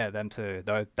 Yeah, them too.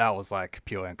 Though that was like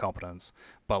pure incompetence.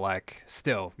 But like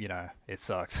still, it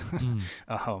sucks. And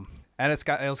it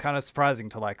was kind of surprising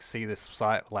to like see this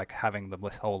site like having the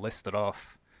whole listed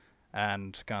off.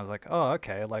 And kind of like, oh,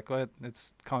 okay, like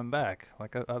it's coming back.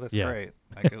 Like, oh, that's great.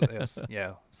 Like, it's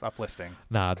uplifting.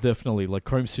 Nah, definitely. Like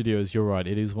Chrome Studios, you're right.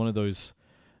 It is one of those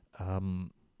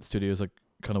studios that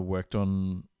kind of worked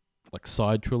on like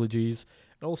side trilogies.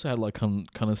 It also had like kind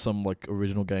of some like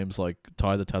original games like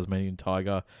Ty the Tasmanian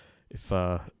Tiger, if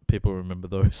people remember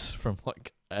those from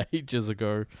like ages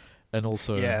ago. And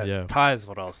also, Ty is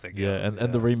what I was thinking. Yeah,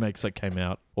 and the remakes that came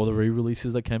out, or the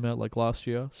re-releases that came out like last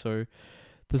year. So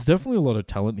there's definitely a lot of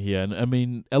talent here. And I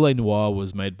mean, LA Noir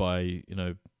was made by,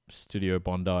 Studio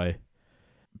Bondi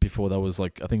before that was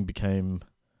like, I think became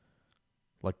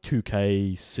like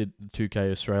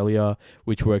 2K Australia,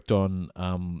 which worked on,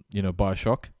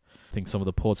 Bioshock. I think some of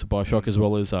the ports of Bioshock, as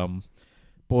well as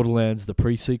Borderlands, the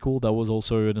pre-sequel, that was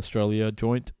also an Australia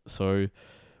joint. So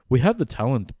we have the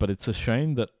talent, but it's a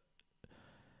shame that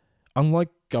unlike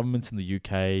governments in the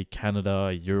UK,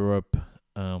 Canada, Europe,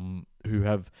 who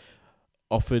have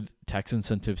offered tax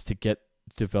incentives to get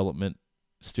development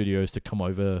studios to come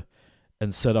over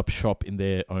and set up shop in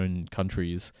their own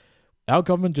countries, our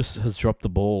government just has dropped the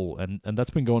ball, and that's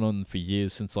been going on for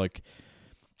years, since like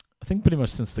I think pretty much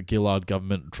since the Gillard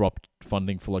government dropped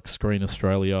funding for like Screen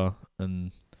Australia,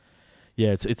 and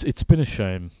yeah, it's been a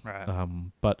shame. Right.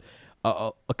 But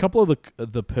a couple of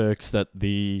the perks that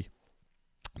the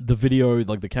video,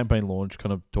 like the campaign launch,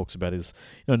 kind of talks about is,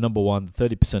 number one,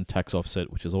 30% tax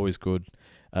offset, which is always good.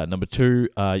 Number two,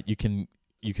 you can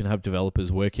have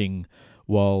developers working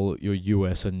while your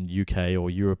US and UK or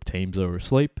Europe teams are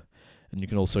asleep, and you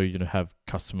can also have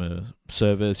customer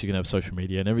service, you can have social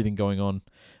media and everything going on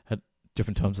at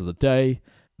different times of the day.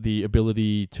 The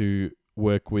ability to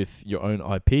work with your own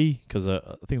IP, because I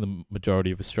think the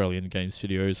majority of Australian game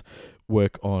studios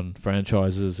work on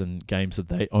franchises and games that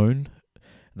they own,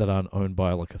 that aren't owned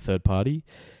by like a third party.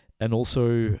 And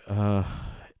also,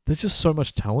 there's just so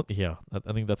much talent here.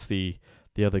 I think that's the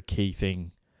other key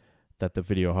thing that the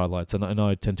video highlights, and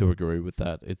I tend to agree with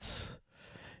that.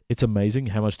 It's amazing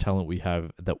how much talent we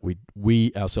have that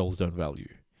we ourselves don't value,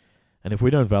 and if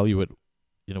we don't value it,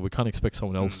 we can't expect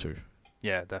someone else to.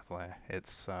 Yeah, definitely.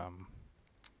 It's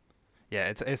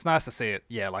it's nice to see it.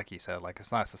 Yeah, like you said, like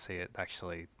it's nice to see it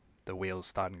actually, the wheels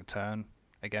starting to turn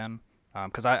again.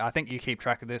 Because I think you keep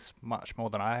track of this much more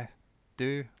than I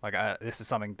do. Like this is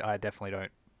something I definitely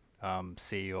don't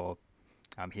see or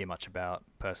hear much about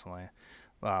personally.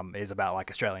 Is about like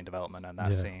Australian development and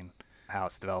that scene, how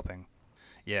it's developing.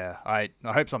 Yeah, I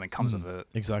hope something comes of it.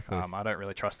 Exactly. I don't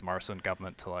really trust the Morrison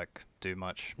government to like do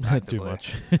much. Do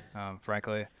much.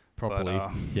 Frankly. Properly.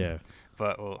 But, yeah.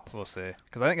 But we'll see.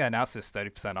 Because I think they announced this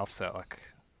 30% offset like.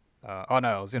 Oh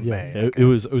no, it was in May. Okay. It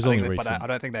was only recent. But I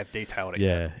don't think they've detailed it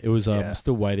yet. yet. It was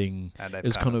still waiting. And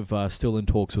it's kind of still in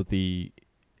talks with the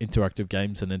Interactive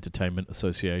Games and Entertainment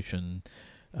Association,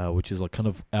 which is like kind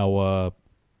of our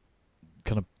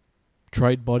kind of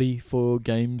trade body for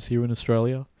games here in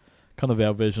Australia. Kind of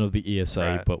our version of the ESA,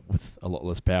 right. but with a lot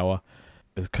less power.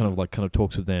 It's kind of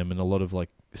talks with them and a lot of like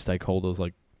stakeholders,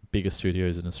 like bigger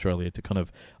studios in Australia, to kind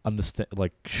of understand,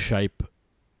 like shape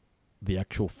the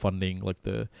actual funding, like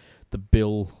the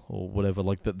bill or whatever,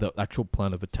 like the actual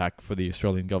plan of attack for the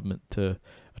Australian government to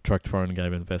attract foreign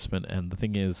game investment. And the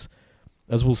thing is,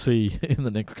 as we'll see in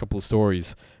the next couple of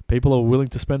stories, people are willing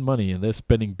to spend money and they're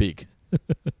spending big.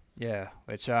 Yeah,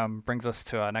 which brings us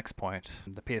to our next point.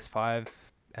 The PS5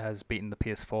 has beaten the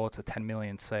PS4 to 10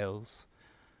 million sales.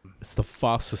 It's the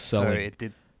fastest selling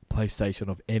PlayStation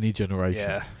of any generation.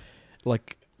 Yeah.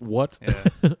 Like, what?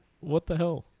 Yeah. What the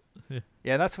hell?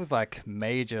 Yeah, that's with like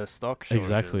major stock shortages.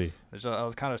 Exactly. Which I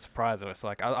was kind of surprised. It's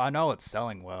like, I know it's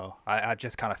selling well. I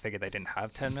just kind of figured they didn't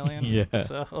have 10 million. Yeah.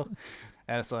 So,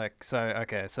 and it's like,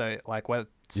 okay, so like what?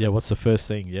 Yeah, what's the first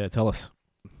thing? Yeah, tell us.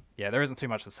 Yeah, there isn't too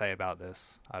much to say about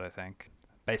this, I don't think.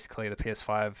 Basically, the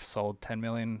PS5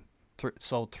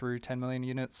 sold through 10 million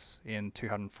units in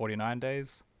 249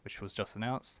 days, which was just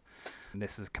announced. And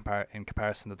this is in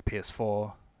comparison to the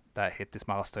PS4 that hit this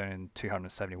milestone in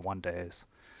 271 days.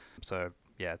 So,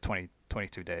 yeah,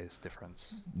 22 days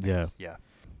difference. Yeah. Yeah.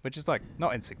 Which is, like,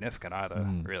 not insignificant either,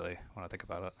 really, when I think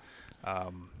about it.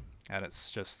 And it's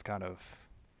just kind of...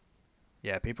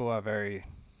 Yeah, people are very...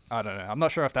 I don't know. I'm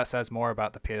not sure if that says more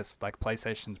about the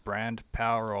PlayStation's brand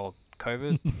power or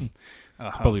COVID.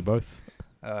 Probably both.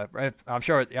 I'm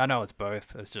sure... I know it's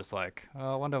both. It's just like...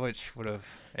 I wonder which would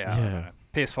have... Yeah, I don't know.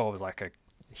 PS4 was, like, a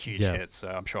huge hit, so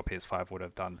I'm sure PS5 would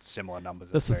have done similar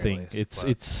numbers. That's the thing.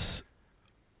 Least,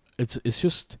 it's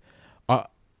just, I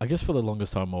guess for the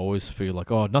longest time I always feel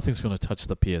like, nothing's going to touch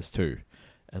the PS2,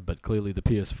 but clearly the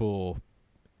PS4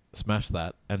 smashed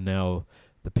that, and now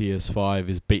the PS5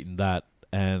 is beating that,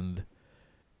 and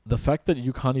the fact that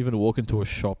you can't even walk into a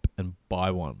shop and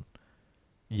buy one,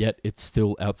 yet it's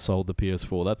still outsold the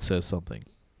PS4, that says something.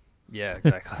 Yeah,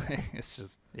 exactly. It's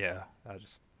just,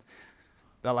 it's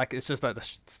just that the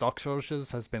stock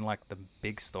shortages has been like the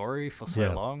big story for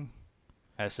so long.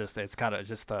 It's kind of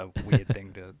just a weird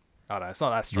thing to, I don't know, it's not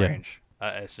that strange.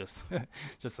 It's just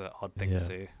an odd thing to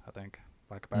see, I think,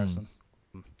 by comparison.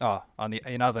 Another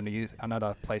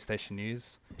PlayStation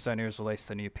news, Sony has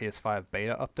released a new PS5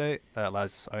 beta update that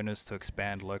allows owners to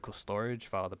expand local storage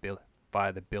via the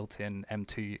built-in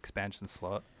M2 expansion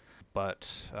slot. But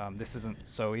this isn't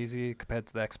so easy compared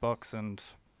to the Xbox and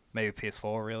maybe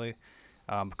PS4 really,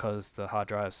 because the hard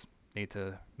drives need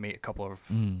to meet a couple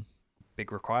of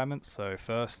big requirements. So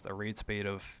first, a read speed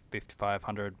of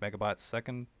 5,500 megabytes a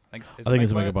second. I think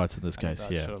it's megabytes in this case.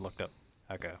 I should have looked up.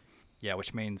 Okay.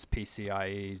 which means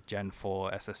PCIe Gen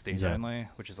 4 SSDs Yeah. only,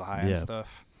 which is the high-end Yeah.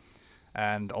 stuff.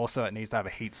 And also it needs to have a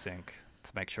heatsink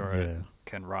to make sure it Yeah.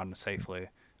 can run safely.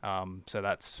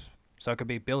 So it could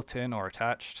be built in or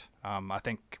attached. I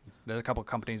think there's a couple of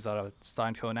companies that are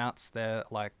starting to announce they're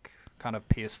like kind of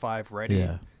PS5 ready.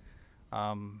 Yeah.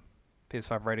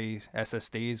 PS5 ready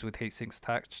SSDs with heatsinks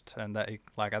attached, and that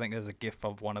like I think there's a GIF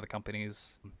of one of the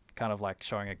companies kind of like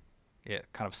showing it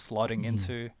kind of slotting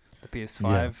into the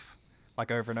PS5 like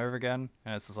over and over again,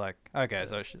 and it's just like okay,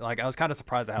 so like I was kind of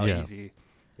surprised at how easy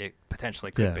it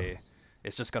potentially could be.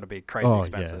 It's just got to be crazy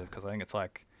expensive because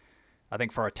I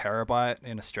think for a terabyte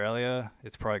in Australia,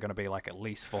 it's probably going to be like at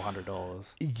least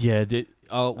 $400. Yeah.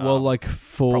 Well, like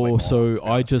more,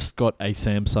 I just got a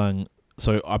Samsung.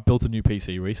 So I built a new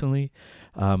PC recently.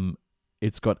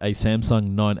 It's got a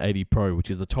Samsung 980 Pro,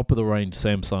 which is the top of the range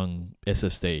Samsung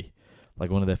SSD, like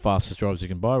one of their fastest drives you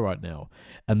can buy right now.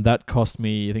 And that cost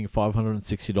me, I think,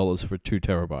 $560 for a 2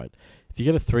 terabyte. If you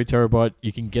get a 3 terabyte,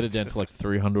 you can get it down to like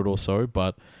 300 or so,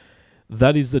 but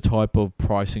that is the type of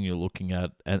pricing you're looking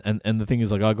at. And the thing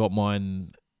is, like, I got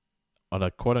mine at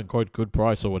a quote unquote good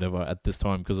price or whatever at this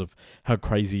time because of how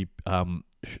crazy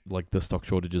like the stock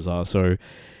shortages are. So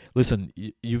listen,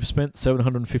 you've spent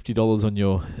 $750 on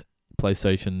your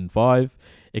PlayStation 5.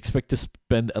 Expect to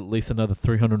spend at least another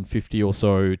 $350 or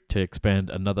so to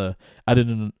add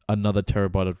in another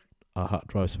terabyte of hard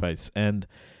drive space. And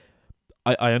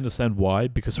I understand why,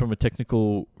 because from a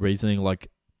technical reasoning, like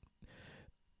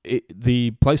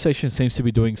the PlayStation seems to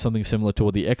be doing something similar to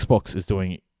what the Xbox is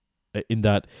doing, in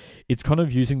that it's kind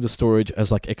of using the storage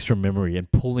as like extra memory and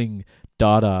pulling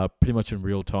data pretty much in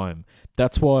real time.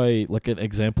 That's why, like, an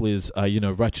example is,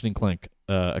 Ratchet and Clank,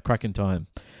 A Crack in Time.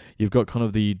 You've got kind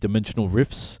of the dimensional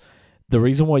rifts. The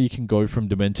reason why you can go from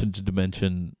dimension to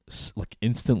dimension like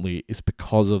instantly is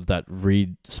because of that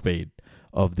read speed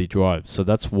of the drive. So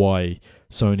that's why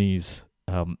Sony's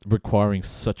requiring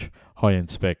such high-end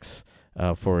specs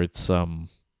for its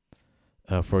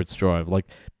drive. Like,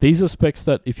 these are specs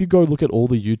that if you go look at all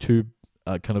the YouTube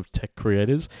kind of tech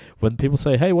creators, when people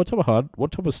say, "Hey, what type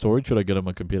of storage should I get on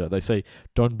my computer?" they say,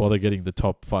 "Don't bother getting the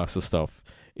top fastest stuff.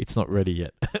 It's not ready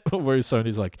yet." Whereas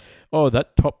Sony's like, "Oh,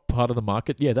 that top part of the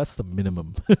market, yeah, that's the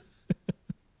minimum."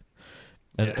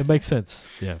 And it makes sense.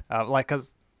 Yeah.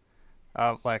 Because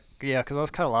I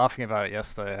was kind of laughing about it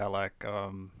yesterday. How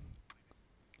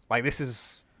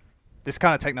this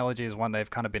kind of technology is one they've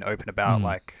kind of been open about.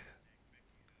 Like,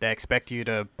 they expect you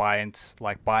to buy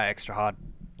extra hard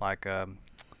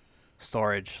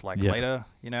storage later,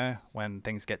 when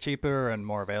things get cheaper and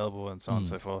more available and so on and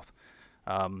so forth.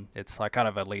 It's like kind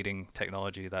of a leading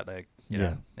technology that they,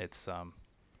 it's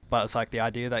but it's like the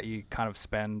idea that you kind of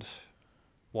spend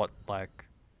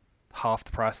half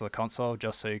the price of the console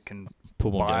just so you can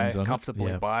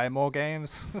comfortably buy more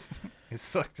games. It's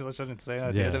such an insane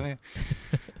idea to me.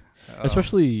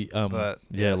 Especially,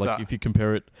 if you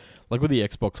compare it, like with the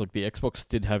Xbox, like the Xbox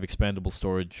did have expandable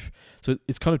storage. So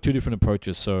it's kind of two different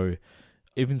approaches. So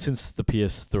even since the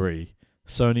PS3,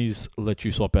 Sony's let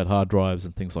you swap out hard drives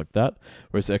and things like that.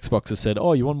 Whereas Xbox has said,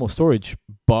 "Oh, you want more storage?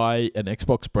 Buy an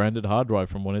Xbox branded hard drive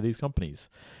from one of these companies."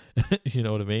 You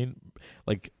know what I mean?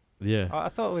 Like, yeah. I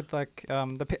thought with the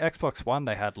Xbox One,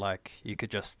 they had you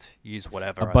could just use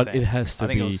whatever. But it has to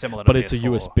be. It was similar but to it's PS4. a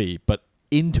USB. But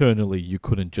internally, you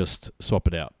couldn't just swap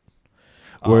it out.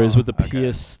 Whereas with the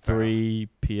PS3,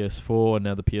 PS4, and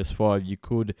now the PS5, you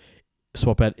could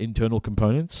swap out internal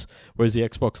components. Whereas the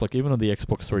Xbox, like even on the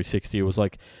Xbox 360, it was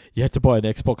like you had to buy an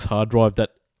Xbox hard drive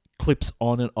that clips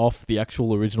on and off the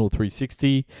actual original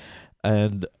 360,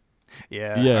 and I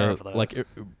remember those.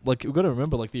 We've got to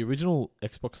remember, like the original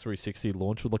Xbox 360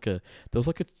 launched with there was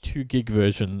like a 2 gig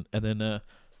version and then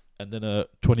a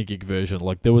 20 gig version.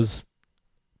 Like there was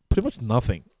pretty much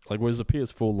nothing. Like, whereas the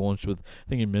PS4 launched with, I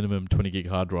think, a minimum 20 gig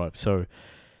hard drive. So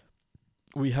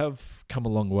we have come a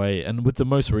long way. And with the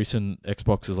most recent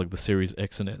Xboxes, like the Series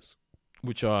X and S,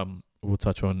 which we'll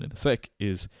touch on in a sec,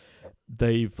 is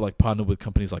they've partnered with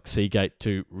companies like Seagate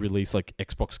to release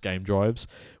Xbox game drives,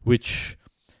 which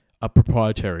are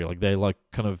proprietary. Like they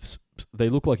they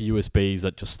look like USBs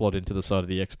that just slot into the side of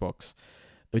the Xbox.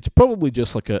 It's probably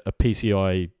just like a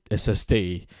PCI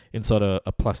SSD inside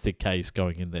a plastic case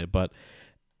going in there, but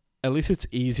at least it's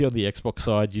easy on the Xbox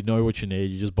side. You know what you need.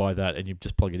 You just buy that and you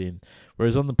just plug it in.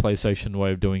 Whereas on the PlayStation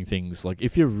way of doing things,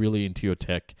 if you're really into your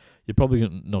tech, you're probably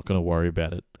not going to worry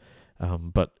about it.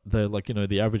 But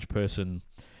the average person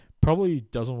probably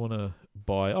doesn't want to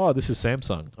buy, "Oh, this is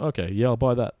Samsung. Okay, yeah, I'll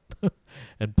buy that,"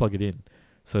 and plug it in.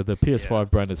 So the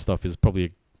PS5 branded stuff is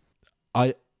probably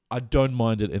I don't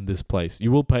mind it in this place.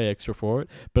 You will pay extra for it,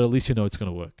 but at least you know it's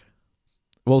going to work.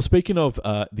 Well, speaking of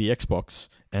the Xbox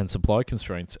and supply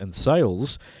constraints and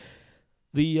sales,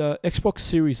 the Xbox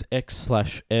Series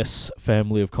X/S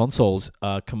family of consoles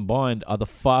combined are the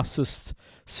fastest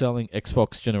selling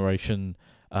Xbox generation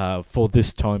for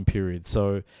this time period.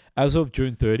 So as of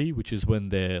June 30, which is when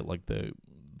the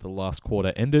last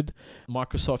quarter ended,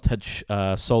 Microsoft had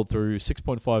sold through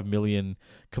 6.5 million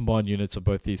combined units of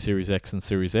both the Series X and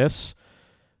Series S,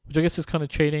 which I guess is kind of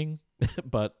cheating,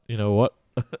 but you know what?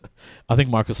 I think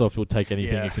Microsoft will take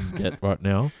anything it can get right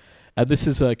now. And this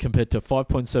is compared to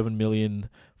 5.7 million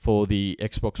for the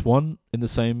Xbox One in the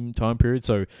same time period.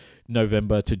 So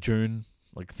November to June,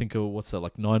 like think of what's that,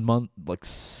 like 9 months, like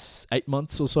 8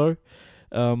 months or so.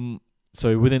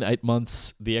 So within 8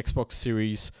 months, the Xbox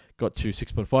Series got to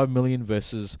 6.5 million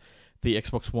versus the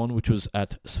Xbox One, which was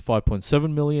at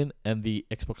 5.7 million, and the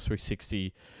Xbox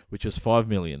 360, which was 5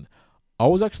 million. I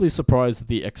was actually surprised that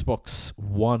the Xbox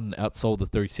One outsold the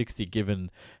 360, given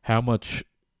how much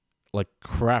like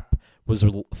crap was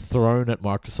thrown at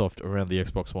Microsoft around the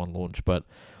Xbox One launch. But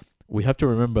we have to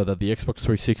remember that the Xbox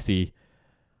 360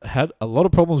 had a lot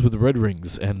of problems with red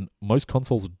rings, and most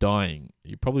consoles dying.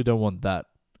 You probably don't want that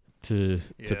to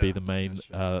be the main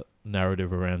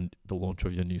narrative around the launch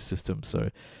of your new system.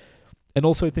 So, and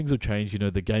also things have changed. You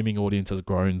know, the gaming audience has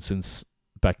grown since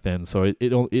back then, so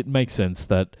it makes sense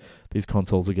that these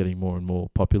consoles are getting more and more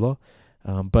popular.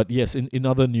 But yes, in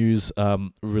other news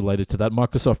related to that,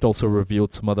 Microsoft also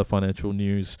revealed some other financial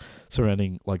news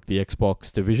surrounding like the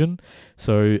Xbox division.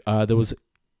 So there was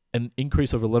an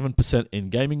increase of 11% in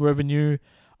gaming revenue,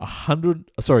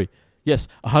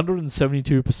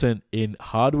 172% in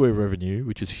hardware revenue,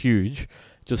 which is huge.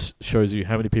 Just shows you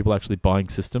how many people are actually buying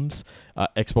systems,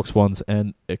 Xbox Ones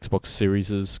and Xbox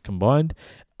Series combined.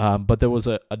 But there was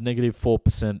a negative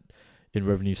 4% in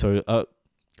revenue, so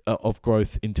of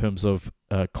growth in terms of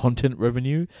content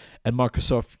revenue. And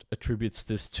Microsoft attributes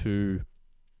this to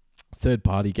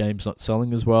third-party games not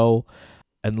selling as well,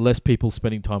 and less people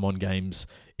spending time on games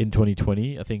in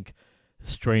 2020. I think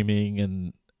streaming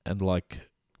and like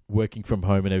working from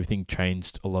home and everything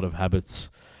changed a lot of habits,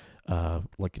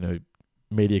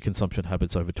 media consumption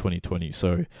habits over 2020.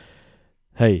 So,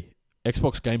 hey,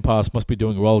 Xbox Game Pass must be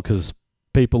doing well because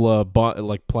people are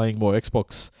playing more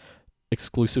Xbox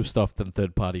exclusive stuff than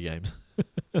third-party games.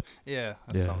 Yeah,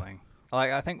 that's something.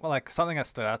 Like I think something that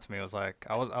stood out to me was like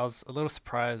I was a little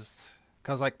surprised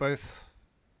because like both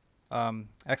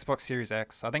Xbox Series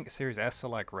X, I think Series S are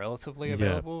like relatively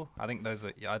available. I think those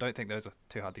are. I don't think those are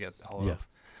too hard to get hold of.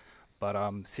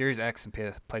 But Series X and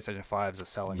PlayStation 5s are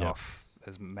selling off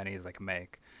as many as they can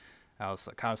make. And I was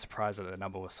kind of surprised that the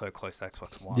number was so close to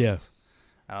Xbox One. Yeah.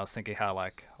 And I was thinking how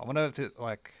I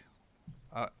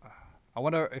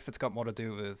wonder if it's got more to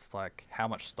do with like how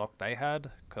much stock they had,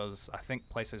 because I think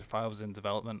PlayStation 5 was in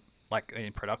development, like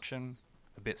in production,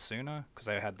 a bit sooner, because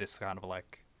they had this kind of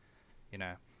like,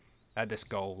 had this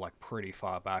goal like pretty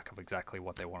far back of exactly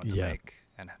what they wanted to make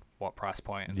and what price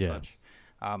point and such.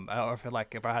 Or if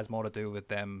it has more to do with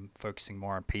them focusing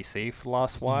more on PC for the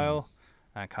last while,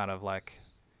 and kind of like,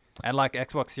 and like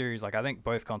Xbox Series, like I think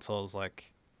both consoles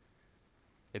like,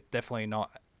 it definitely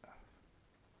not.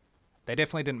 They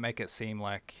definitely didn't make it seem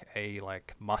like a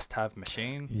must-have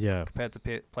machine compared to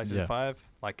PlayStation 5,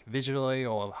 like visually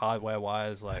or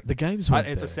hardware-wise. Like the games weren't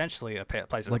it's there. Essentially a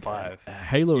PlayStation 5.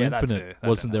 Halo Infinite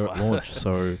wasn't there at launch,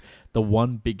 so the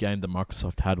one big game that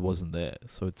Microsoft had wasn't there.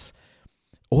 So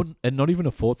and not even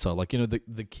a Forza. Like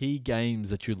the key games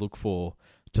that you look for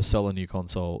to sell a new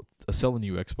console, sell a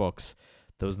new Xbox.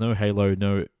 There was no Halo,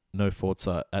 no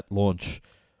Forza at launch.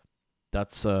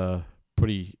 That's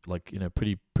pretty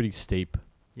steep.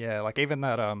 Yeah, like even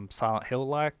that Silent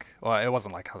Hill it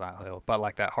wasn't like Silent Hill, but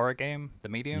like that horror game, The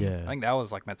Medium. I think that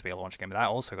was like meant to be a launch game, but that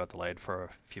also got delayed for a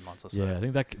few months or so. Yeah, I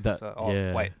think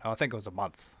that wait, I think it was a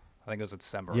month. I think it was in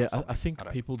December. Yeah, or something. I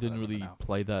think people didn't really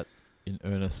play that in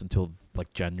earnest until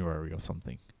like January or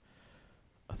something.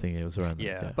 I think it was around.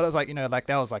 But it was like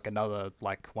that was like another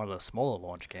one of the smaller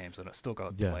launch games, and it still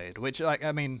got delayed. Which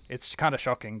it's kind of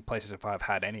shocking. PlayStation 5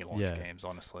 had any launch games,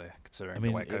 honestly, considering the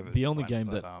way COVID. The only game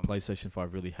that PlayStation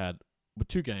 5 really had were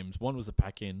two games. One was the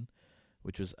pack-in,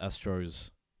 which was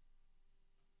Astro's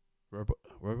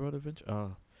Robot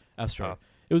Adventure. Astro.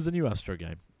 It was the new Astro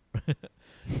game.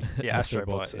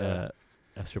 Astrobots.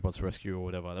 Astrobots Rescue or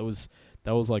whatever.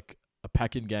 That was like a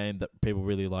pack-in game that people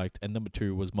really liked. And number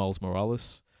 2 was Miles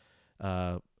Morales,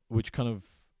 which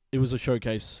it was a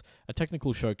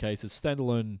technical showcase, a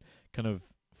standalone kind of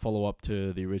follow-up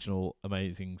to the original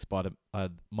amazing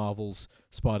Marvel's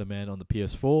Spider-Man on the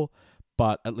PS4,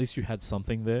 but at least you had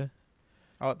something there.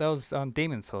 Oh, that was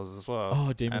Demon's Souls as well.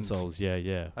 Oh, Demon's Souls, yeah.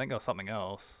 I think there was something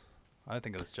else. I don't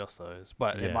think it was just those,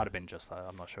 but it Yeah. might have been just that.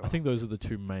 I'm not sure. I think those are the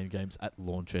two main games at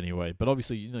launch anyway. But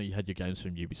obviously, you had your games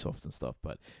from Ubisoft and stuff.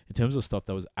 But in terms of stuff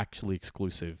that was actually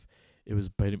exclusive, it was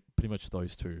pretty much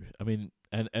those two. I mean,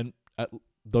 and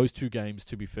those two games,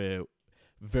 to be fair,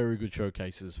 very good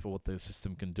showcases for what the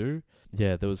system can do.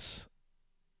 Yeah, there was.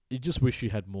 You just wish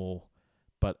you had more,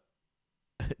 but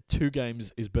 2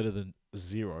 games is better than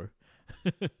 0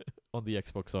 on the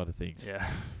Xbox side of things. Yeah.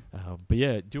 But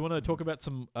yeah, do you want to talk about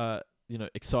some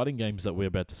exciting games that we're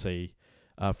about to see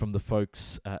from the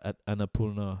folks at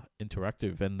Annapurna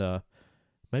Interactive and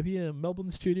maybe a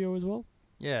Melbourne studio as well?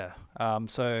 Yeah.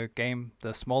 So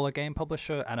the smaller game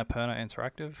publisher, Annapurna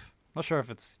Interactive. Not sure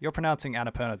if you're pronouncing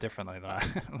Annapurna differently than I.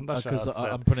 I'm not sure. Because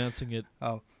I'm pronouncing it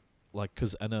Oh. like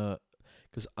because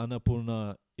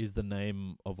Annapurna is the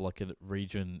name of like a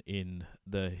region in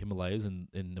the Himalayas in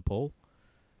Nepal.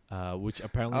 Which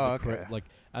apparently like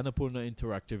Annapurna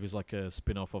Interactive is like a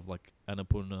spin-off of like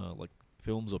Annapurna like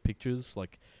films or pictures,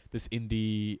 like this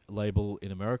indie label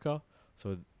in America.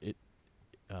 So it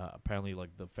apparently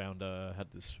like the founder had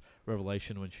this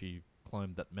revelation when she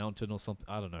climbed that mountain or something.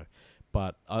 I don't know,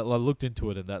 but I looked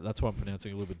into it and that's why I'm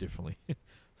pronouncing it a little bit differently.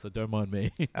 So don't mind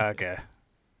me. Okay.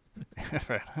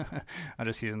 I'm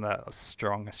just using that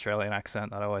strong Australian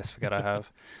accent that I always forget I have.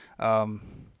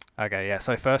 Okay, yeah.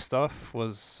 So first off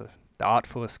was The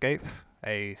Artful Escape,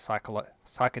 a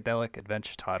psychedelic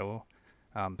adventure title,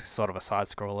 sort of a side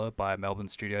scroller by Melbourne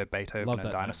studio Beethoven Love and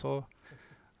that Dinosaur.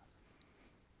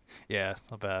 Yeah, it's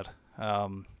not bad.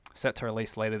 Set to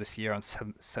release later this year on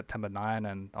September 9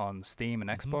 and on Steam and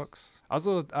Xbox. I was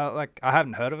a little, I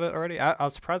hadn't heard of it already. I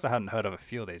was surprised I hadn't heard of a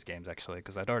few of these games actually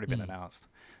because they'd already been announced.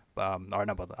 Or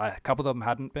no, but a couple of them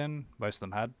hadn't been. Most of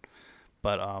them had.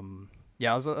 But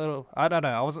yeah, I was a little. I don't know.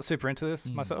 I wasn't super into this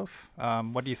myself.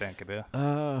 What do you think, Kabir?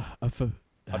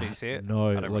 Did you see it?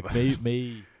 No, like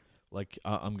me, like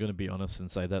I'm gonna be honest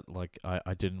and say that like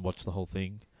I didn't watch the whole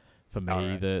thing. For me,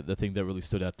 right. the thing that really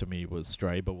stood out to me was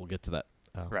Stray, but we'll get to that.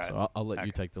 Right. So I'll let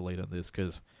you take the lead on this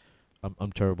because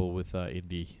I'm terrible with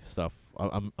indie stuff.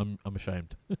 I'm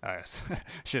ashamed.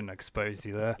 Shouldn't have exposed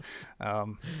you there.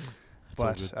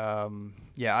 But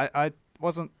yeah, I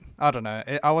wasn't. I don't know.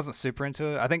 I wasn't super into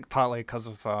it. I think partly because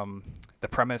of the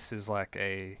premise is like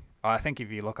I think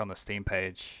if you look on the Steam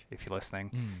page, if you're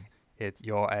listening, like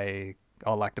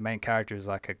the main character is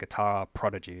like a guitar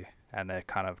prodigy, and they're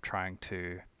kind of trying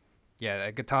to,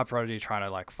 a guitar prodigy trying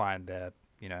to like find their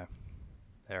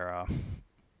I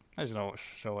just not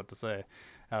sure what to say,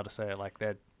 how to say it. Like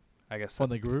they're, I guess. On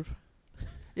the groove.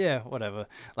 Yeah, whatever.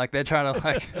 Like they're trying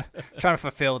to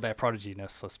fulfill their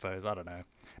prodigyness, I suppose. I don't know,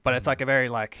 but it's like a very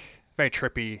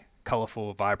trippy,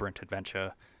 colorful, vibrant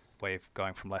adventure, wave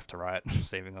going from left to right,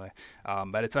 seemingly.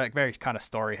 But it's like very kind of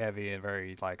story heavy and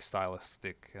very like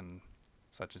stylistic and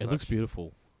such. It looks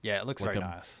beautiful. Yeah, it looks very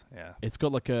nice. Yeah, it's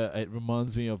got like it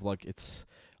reminds me of like it's,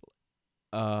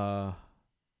 like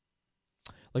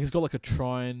it's got like a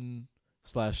Trine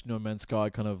 / No Man's Sky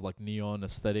kind of like neon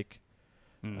aesthetic.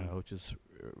 Which is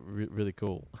really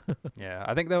cool. Yeah,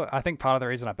 I think part of the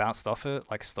reason I bounced off it,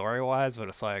 like story wise, but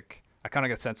it's like I kind of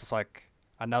get the sense it's like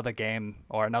another game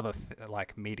or another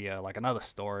like media, like another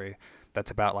story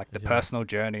that's about like the personal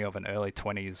journey of an early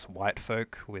 20s white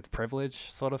folk with privilege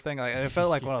sort of thing. Like it felt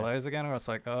like one of those again, where it's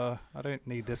like, oh, I don't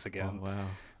need this again. Oh,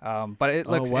 wow. But it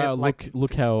looks. Oh wow! Like,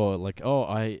 look how like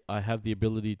I have the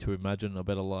ability to imagine a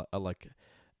better like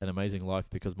an amazing life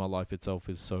because my life itself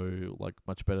is so like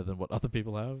much better than what other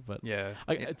people have. But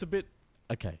it's a bit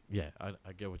okay. Yeah,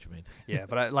 I get what you mean. Yeah,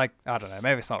 but I don't know.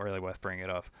 Maybe it's not really worth bringing it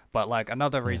up. But like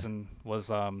another reason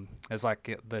was is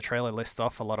like the trailer lists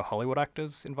off a lot of Hollywood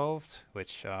actors involved,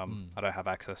 which I don't have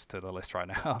access to the list right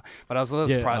now. But I was a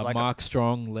little surprised. Like Mark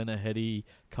Strong, Lena Headey,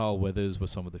 Carl Weathers were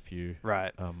some of the few.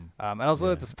 Right. And I was a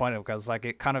little disappointed because like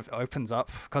it kind of opens up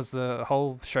because the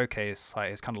whole showcase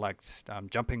like is kind of like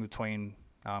jumping between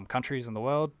countries in the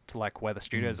world to like where the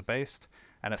studios are based,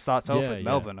 and it starts off with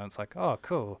Melbourne, and it's like, oh,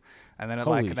 cool, and then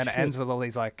it ends with all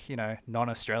these like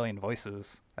non-Australian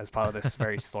voices as part of this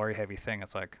very story-heavy thing.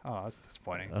 It's like, oh, that's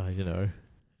disappointing.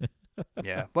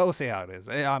 Yeah, but we'll see how it is.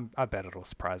 I bet it'll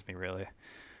surprise me really.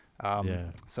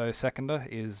 So seconder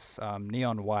is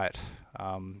Neon White,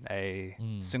 a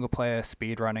single-player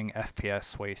speedrunning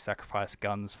FPS where you sacrifice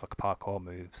guns for parkour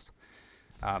moves,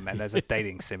 and there's a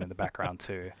dating sim in the background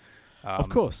too. Of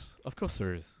course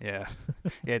there is. Yeah,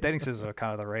 dating sims are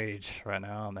kind of the rage right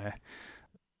now, aren't they?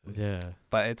 Yeah.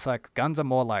 But it's like guns are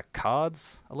more like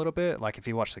cards a little bit. Like if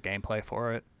you watch the gameplay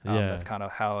for it, that's kind of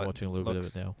how it watching a little bit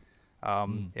of it now.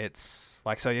 It's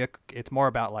like it's more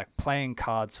about like playing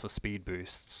cards for speed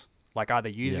boosts. Like either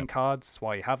using cards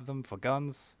while you have them for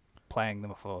guns, playing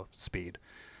them for speed.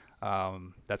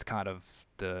 That's kind of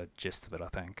the gist of it, I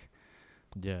think.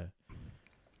 Yeah.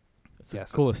 It's Yeah, a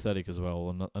cool aesthetic as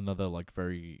well. Another like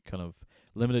very kind of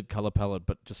limited color palette,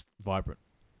 but just vibrant.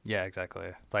 yeah, exactly.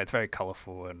 It's very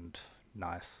colorful and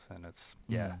nice, and it's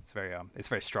it's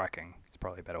very striking. It's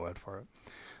probably a better word for it.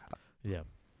 Yeah.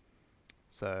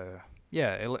 So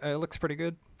yeah, it looks pretty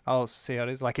good. I'll see how it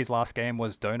is. Like his last game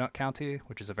was Donut County,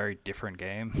 which is a very different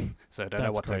game. So I don't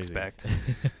know what to expect.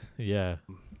 Yeah.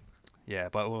 Yeah,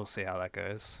 but we'll see how that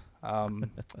goes.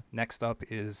 Next up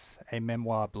is A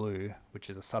Memoir Blue, which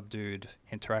is a subdued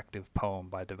interactive poem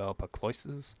by developer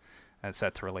Cloisters, and it's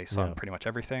set to release on pretty much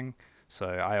everything. So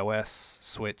iOS,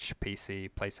 Switch,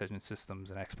 PC, PlayStation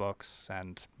systems, and Xbox,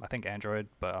 and I think Android,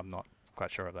 but I'm not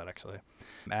quite sure of that actually.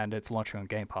 And it's launching on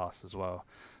Game Pass as well.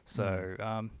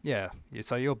 So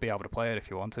so you'll be able to play it if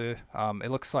you want to.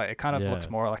 It looks like looks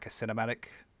more like a cinematic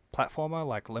platformer,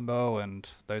 like Limbo and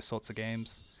those sorts of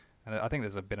games. And I think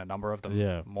there's been a number of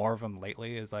them, more of them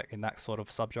lately, is like in that sort of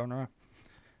subgenre.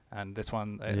 And this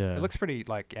one, it looks pretty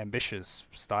like ambitious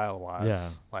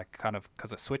style-wise, like kind of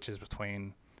because it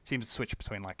seems to switch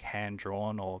between like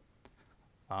hand-drawn or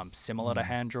similar to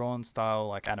hand-drawn style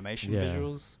like animation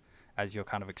visuals as you're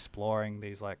kind of exploring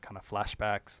these like kind of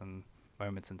flashbacks and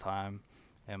moments in time.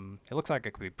 It looks like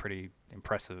it could be pretty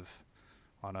impressive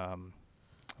on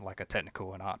like a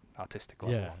technical and artistic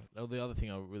level. Yeah. The other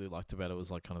thing I really liked about it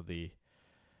was like kind of he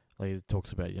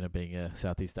talks about, being a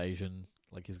Southeast Asian,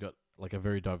 like he's got like a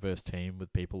very diverse team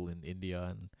with people in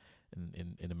India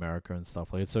and in America and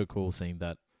stuff. Like it's so cool seeing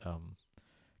that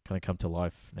kind of come to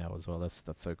life now as well. That's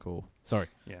so cool. Sorry.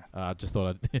 Yeah. I just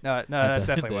thought I'd no, that's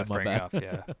definitely worth bringing up.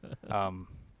 Yeah.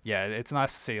 Yeah, it's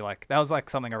nice to see, like, that was, like,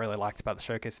 something I really liked about the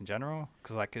showcase in general,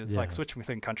 because, like, it's, like, switching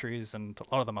between countries, and a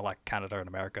lot of them are, like, Canada and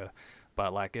America,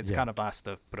 but, like, it's kind of nice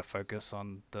to put a focus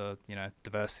on the,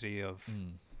 diversity of,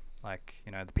 like,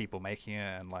 the people making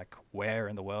it, and, like, where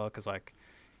in the world, because, like,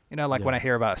 when I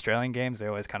hear about Australian games, they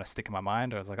always kind of stick in my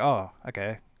mind. I was like, oh,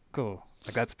 okay, cool.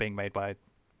 Like, that's being made by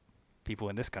people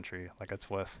in this country. Like, that's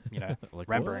worth, like,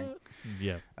 remembering. What?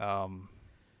 Yeah.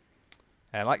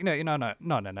 And like not in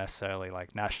a necessarily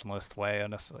like nationalist way,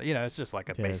 and it's just like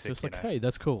a basic. It's just like, hey,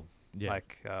 that's cool. Yeah.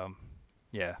 Like,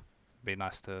 it'd be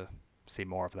nice to see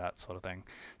more of that sort of thing.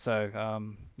 So, I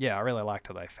really liked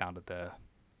how they founded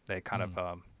they kind of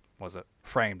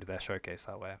framed their showcase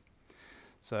that way.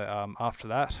 So after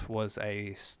that was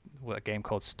a game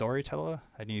called Storyteller,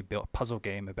 a new puzzle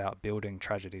game about building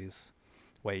tragedies,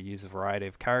 where you use a variety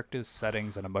of characters,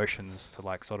 settings, and emotions to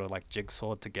like sort of like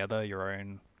jigsaw together your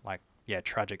own like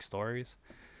tragic stories.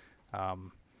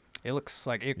 It looks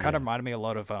like it kind of reminded me a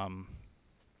lot of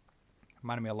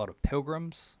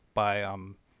Pilgrims by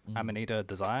Amanita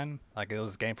Design. Like it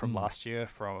was a game from last year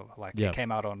it came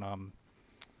out on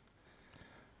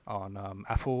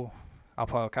Apple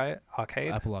Arcade.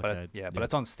 Apple Arcade. But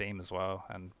it's on Steam as well,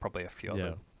 and probably a few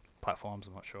other platforms.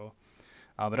 I'm not sure.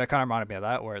 But it kind of reminded me of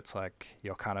that, where it's like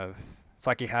it's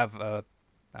like you have a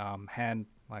hand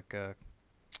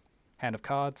of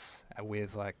cards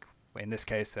with like, in this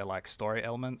case they're like story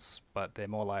elements, but they're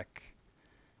more like,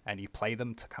 and you play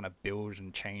them to kind of build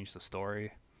and change the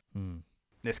story. In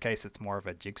this case it's more of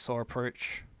a jigsaw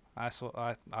approach, I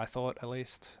thought at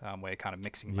least, where you're kind of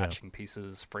mixing matching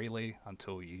pieces freely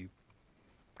until you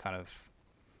kind of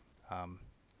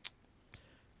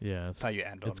it's how you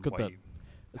end it's on got what that, you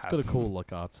it's have. got a cool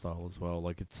like art style as well.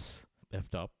 Like it's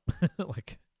effed up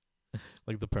like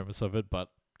the premise of it,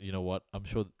 but you know what, I'm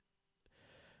sure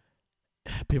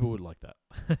people would like that.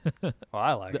 Well,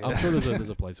 I like it. I'm sure there's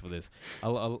a place for this.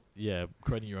 I'll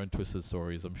creating your own twisted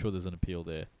stories. I'm sure there's an appeal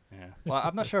there. Yeah. Well,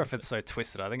 I'm not sure if it's so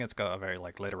twisted. I think it's got a very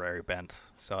like literary bent.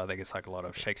 So I think it's like a lot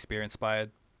of Shakespeare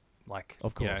inspired, like,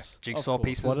 of course, jigsaw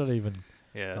pieces. Why don't even?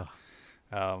 Yeah.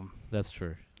 That's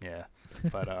true. Yeah.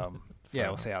 But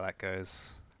we'll see how that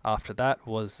goes. After that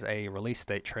was a release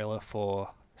date trailer for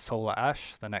Solar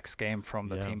Ash, the next game from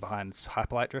the team behind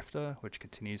Hyperlight Drifter, which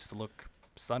continues to look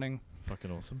stunning.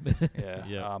 Fucking awesome.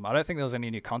 Yeah. I don't think there was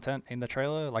any new content in the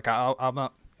trailer. Like I'm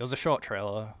not. It was a short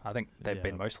trailer. I think they've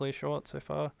been mostly short so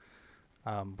far.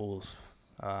 Bulls.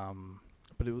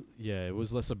 But it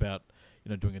was less about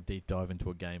doing a deep dive into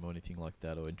a game or anything like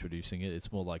that, or introducing it.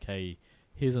 It's more like, hey,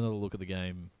 here's another look at the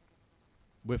game.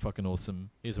 We're fucking awesome.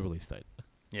 Here's a release date.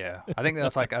 Yeah, I think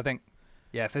that's like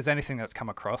if there's anything that's come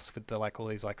across with the like all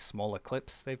these like smaller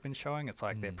clips they've been showing, it's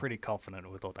like they're pretty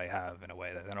confident with what they have in a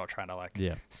way that they're not trying to like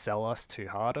sell us too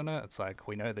hard on it. It's like,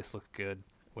 we know this looks good.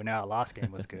 We know our last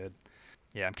game was good.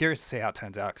 Yeah, I'm curious to see how it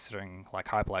turns out, considering like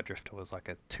Hyperlight Drifter was like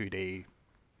a 2D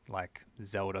like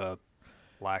Zelda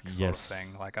like sort of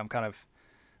thing. Like I'm kind of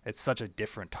it's such a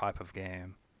different type of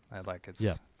game. And like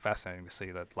it's fascinating to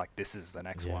see that like this is the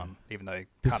next one, even though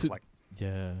kind of like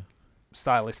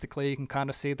stylistically you can kind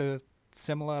of see the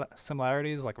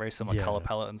similarities, like very similar color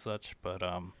palette and such. But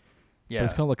but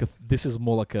it's kind of like this is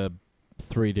more like a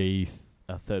 3D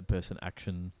third person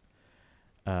action.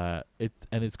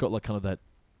 It's got like kind of that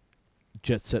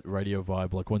Jet Set Radio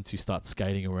vibe. Like once you start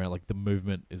skating around, like the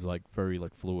movement is like very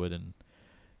like fluid, and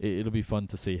it'll be fun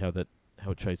to see how it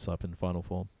shapes up in final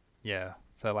form. Yeah.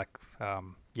 So like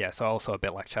so also a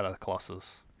bit like Shadow of the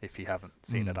Colossus, if you haven't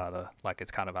seen it either. Like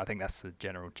it's kind of, I think that's the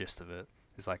general gist of it.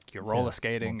 It's like you're roller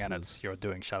skating and you're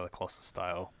doing Shadow of the Colossus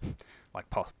style, like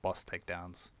boss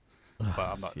takedowns. But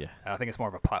I'm not. I think it's more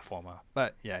of a platformer.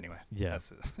 But yeah, anyway. Yeah.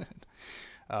 That's it.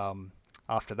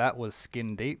 After that was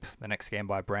Skin Deep, the next game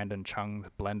by Brandon Chung's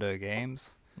Blender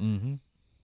Games. Mm-hmm.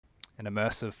 An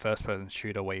immersive first-person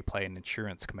shooter where you play an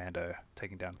insurance commando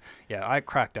taking down. Yeah, I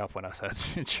cracked up when I said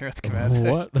insurance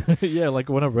commando. What? Yeah, like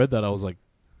when I read that, I was like,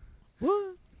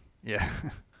 what? Yeah,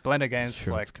 Blender Games, insurance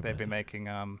like commando. They've been making.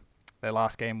 Their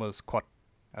last game was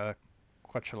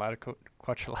Quadrilateral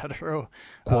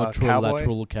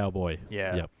Cowboy.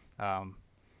 Yeah. Yep.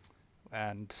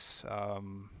 And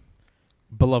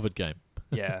beloved game.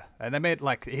 Yeah, and they made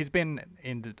like he's been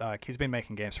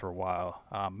making games for a while,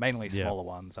 mainly smaller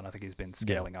ones, and I think he's been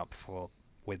scaling up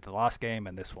with the last game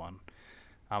and this one.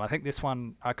 I think this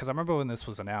one, because I remember when this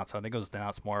was announced, I think it was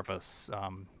announced more of as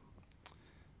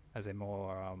a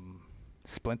more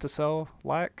Splinter Cell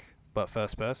like, but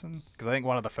first person. Because I think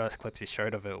one of the first clips he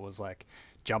showed of it was like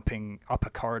jumping up a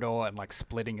corridor and like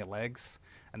splitting your legs,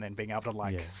 and then being able to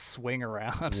like swing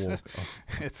around.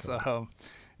 It's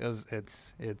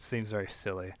It seems very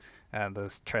silly, and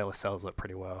the trailer sells it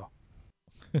pretty well.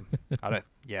 I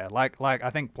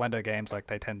think Blender Games, like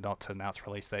they tend not to announce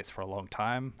release dates for a long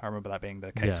time. I remember that being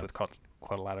the case with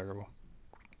Quadrilateral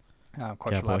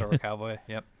Cowboy.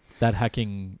 Yep.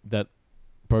 That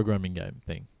programming game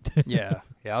thing. yeah,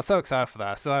 I was so excited for that.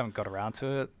 I still haven't got around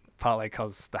to it, partly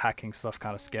because the hacking stuff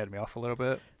kind of scared me off a little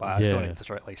bit, but I still need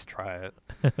to at least try it.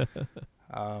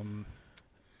 Can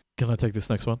I take this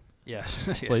next one? Yeah,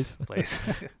 please.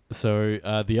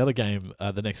 So the other game,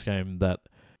 the next game that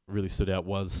really stood out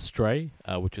was Stray,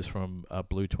 which is from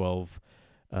Blue 12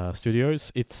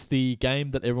 Studios. It's the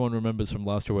game that everyone remembers from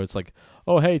last year, where it's like,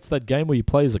 oh hey, it's that game where you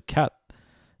play as a cat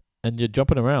and you're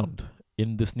jumping around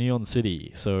in this neon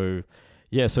city. So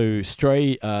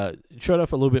Stray showed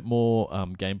off a little bit more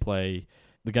gameplay.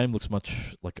 The game looks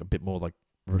much like a bit more like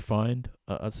refined,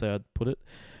 I'd say I'd put it.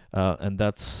 And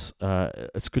that's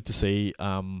it's good to see.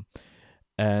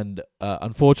 And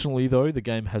unfortunately, though, the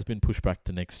game has been pushed back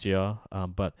to next year.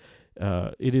 But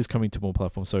it is coming to more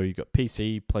platforms. So you've got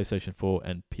PC, PlayStation 4,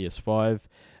 and PS5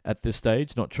 at this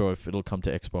stage. Not sure if it'll come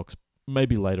to Xbox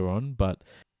maybe later on, but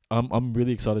I'm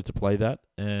really excited to play that.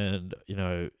 And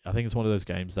I think it's one of those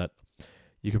games that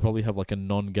you could probably have like a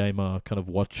non-gamer kind of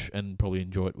watch and probably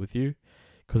enjoy it with you,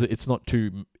 because it's not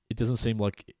too. It doesn't seem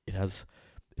like it has.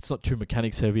 It's not too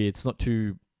mechanics heavy. It's not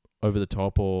too over the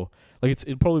top, or like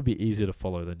it'd probably be easier to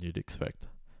follow than you'd expect.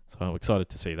 So I'm excited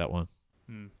to see that one.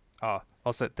 Oh,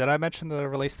 also, did I mention the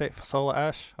release date for Solar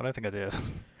Ash? I don't think I did.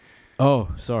 Oh,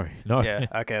 sorry. No. Yeah.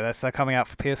 Okay. That's coming out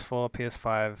for PS4,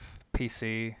 PS5,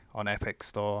 PC on Epic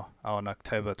Store on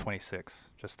October 26th.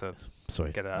 Just to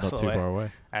get it out of the way. Not too far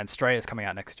away. And Stray is coming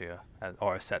out next year,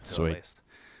 or is set to at least.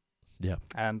 Yeah.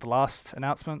 And the last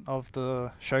announcement of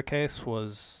the showcase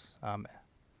was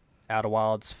Outer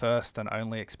Wilds' first and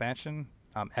only expansion,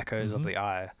 Echoes of the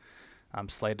Eye,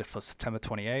 slated for September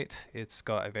 28. It's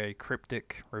got a very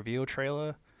cryptic reveal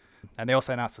trailer, and they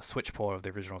also announced the Switch port of the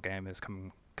original game is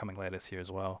coming later this year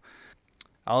as well.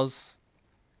 Because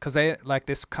they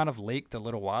this kind of leaked a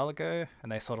little while ago,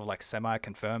 and they sort of like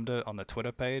semi-confirmed it on the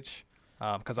Twitter page,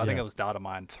 because I think it was data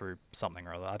mined through something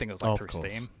or other. I think it was like through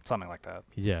Steam, something like that.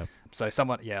 Yeah. So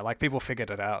someone, people figured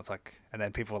it out. It's like, and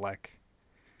then people were like,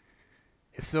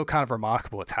 it's still kind of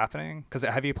remarkable what's happening. Because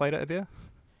have you played it, Abir?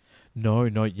 No,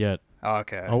 not yet. Oh,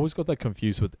 okay. I always got that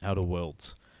confused with Outer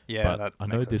Worlds. Yeah, but I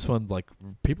know this one, like,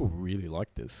 people really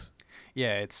like this.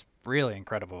 Yeah, it's really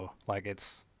incredible. Like,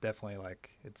 it's definitely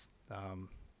like it's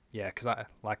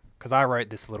because I wrote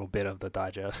this little bit of the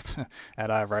digest,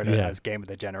 and I wrote it as Game of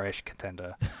the Generation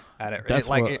contender, and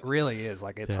it really is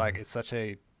like it's such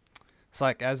a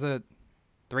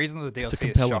the reason the DLC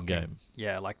is shocking. Game.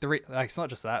 Yeah, like it's not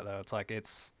just that though. It's like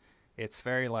it's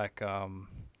very like the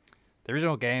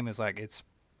original game is like it's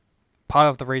part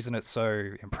of the reason it's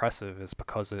so impressive is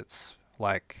because it's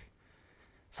like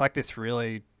this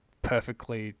really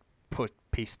perfectly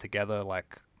pieced together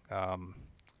kind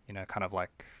of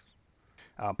like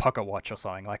pocket watch or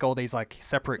something. Like all these like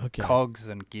separate cogs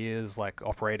and gears like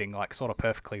operating like sort of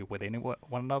perfectly within one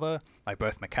another, like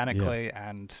both mechanically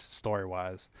and story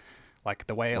wise. Like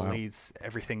the way it leads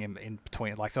everything in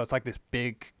between. Like so, it's like this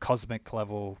big cosmic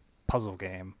level puzzle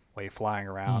game where you're flying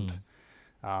around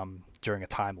during a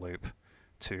time loop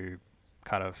to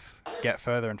kind of get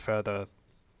further and further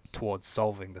towards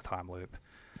solving the time loop.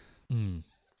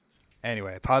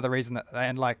 Anyway, part of the reason that,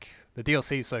 and like the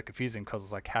DLC is so confusing because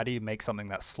it's like, how do you make something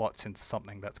that slots into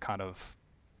something that's kind of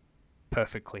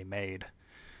perfectly made?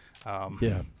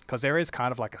 Because there is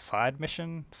kind of like a side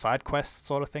quest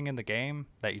sort of thing in the game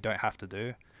that you don't have to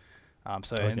do.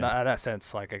 So in that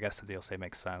sense, like I guess the DLC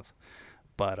makes sense.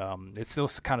 But it's still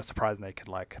kind of surprising they could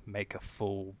like make a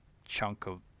full chunk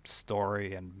of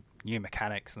story and new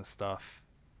mechanics and stuff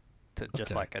to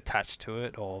just like attach to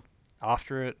it or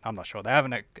after it. I'm not sure. They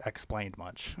haven't explained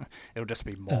much. It'll just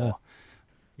be more.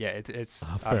 It's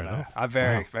I don't know. I'm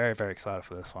very, very, very excited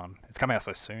for this one. It's coming out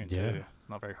so soon too. It's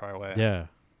not very far away. Yeah,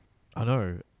 I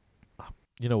know.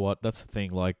 You know what? That's the thing.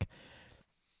 Like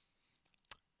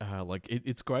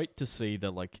it's great to see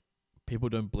that like people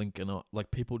don't blink and like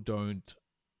people don't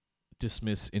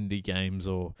dismiss indie games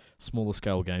or smaller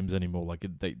scale games anymore. Like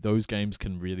those games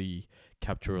can really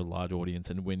capture a large audience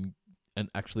and win, and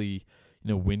actually,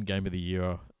 win Game of the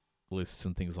Year lists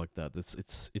and things like that.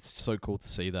 It's so cool to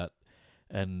see that,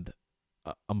 and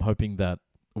I'm hoping that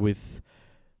with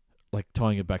like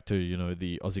tying it back to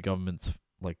the Aussie government's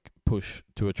like push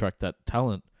to attract that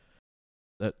talent,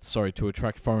 to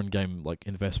attract foreign game like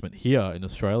investment here in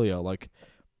Australia, like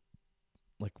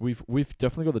we've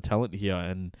definitely got the talent here,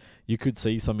 and you could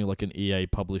see something like an EA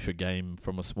publish a game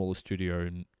from a smaller studio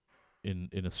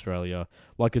in Australia,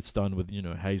 like it's done with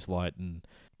Hazelight and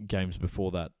games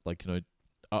before that. Like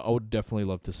I would definitely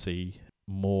love to see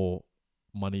more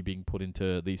money being put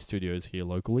into these studios here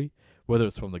locally, whether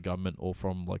it's from the government or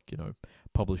from like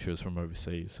publishers from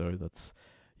overseas. So that's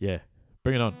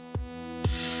bring it on.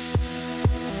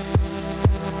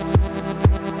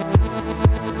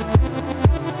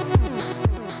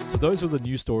 So those were the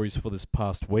news stories for this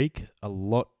past week. A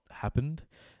lot happened,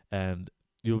 and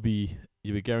you'll be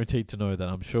guaranteed to know that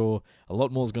I'm sure a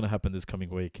lot more is going to happen this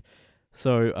coming week.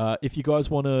 So if you guys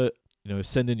want to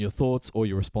send in your thoughts or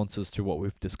your responses to what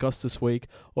we've discussed this week,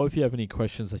 or if you have any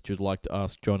questions that you'd like to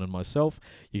ask John and myself,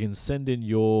 you can send in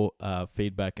your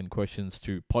feedback and questions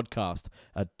to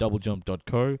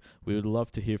podcast@doublejump.co. We would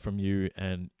love to hear from you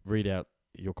and read out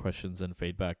your questions and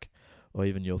feedback, or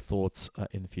even your thoughts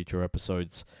in future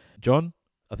episodes. John,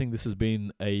 I think this has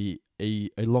been a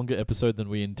longer episode than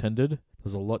we intended.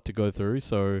 There's a lot to go through,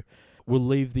 so we'll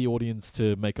leave the audience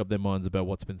to make up their minds about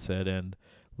what's been said and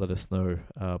let us know.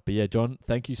 But yeah, John,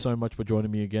 thank you so much for joining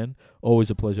me again.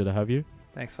 Always a pleasure to have you.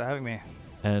 Thanks for having me.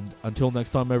 And until next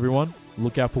time, everyone,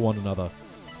 look out for one another.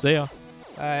 See ya.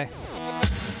 Bye.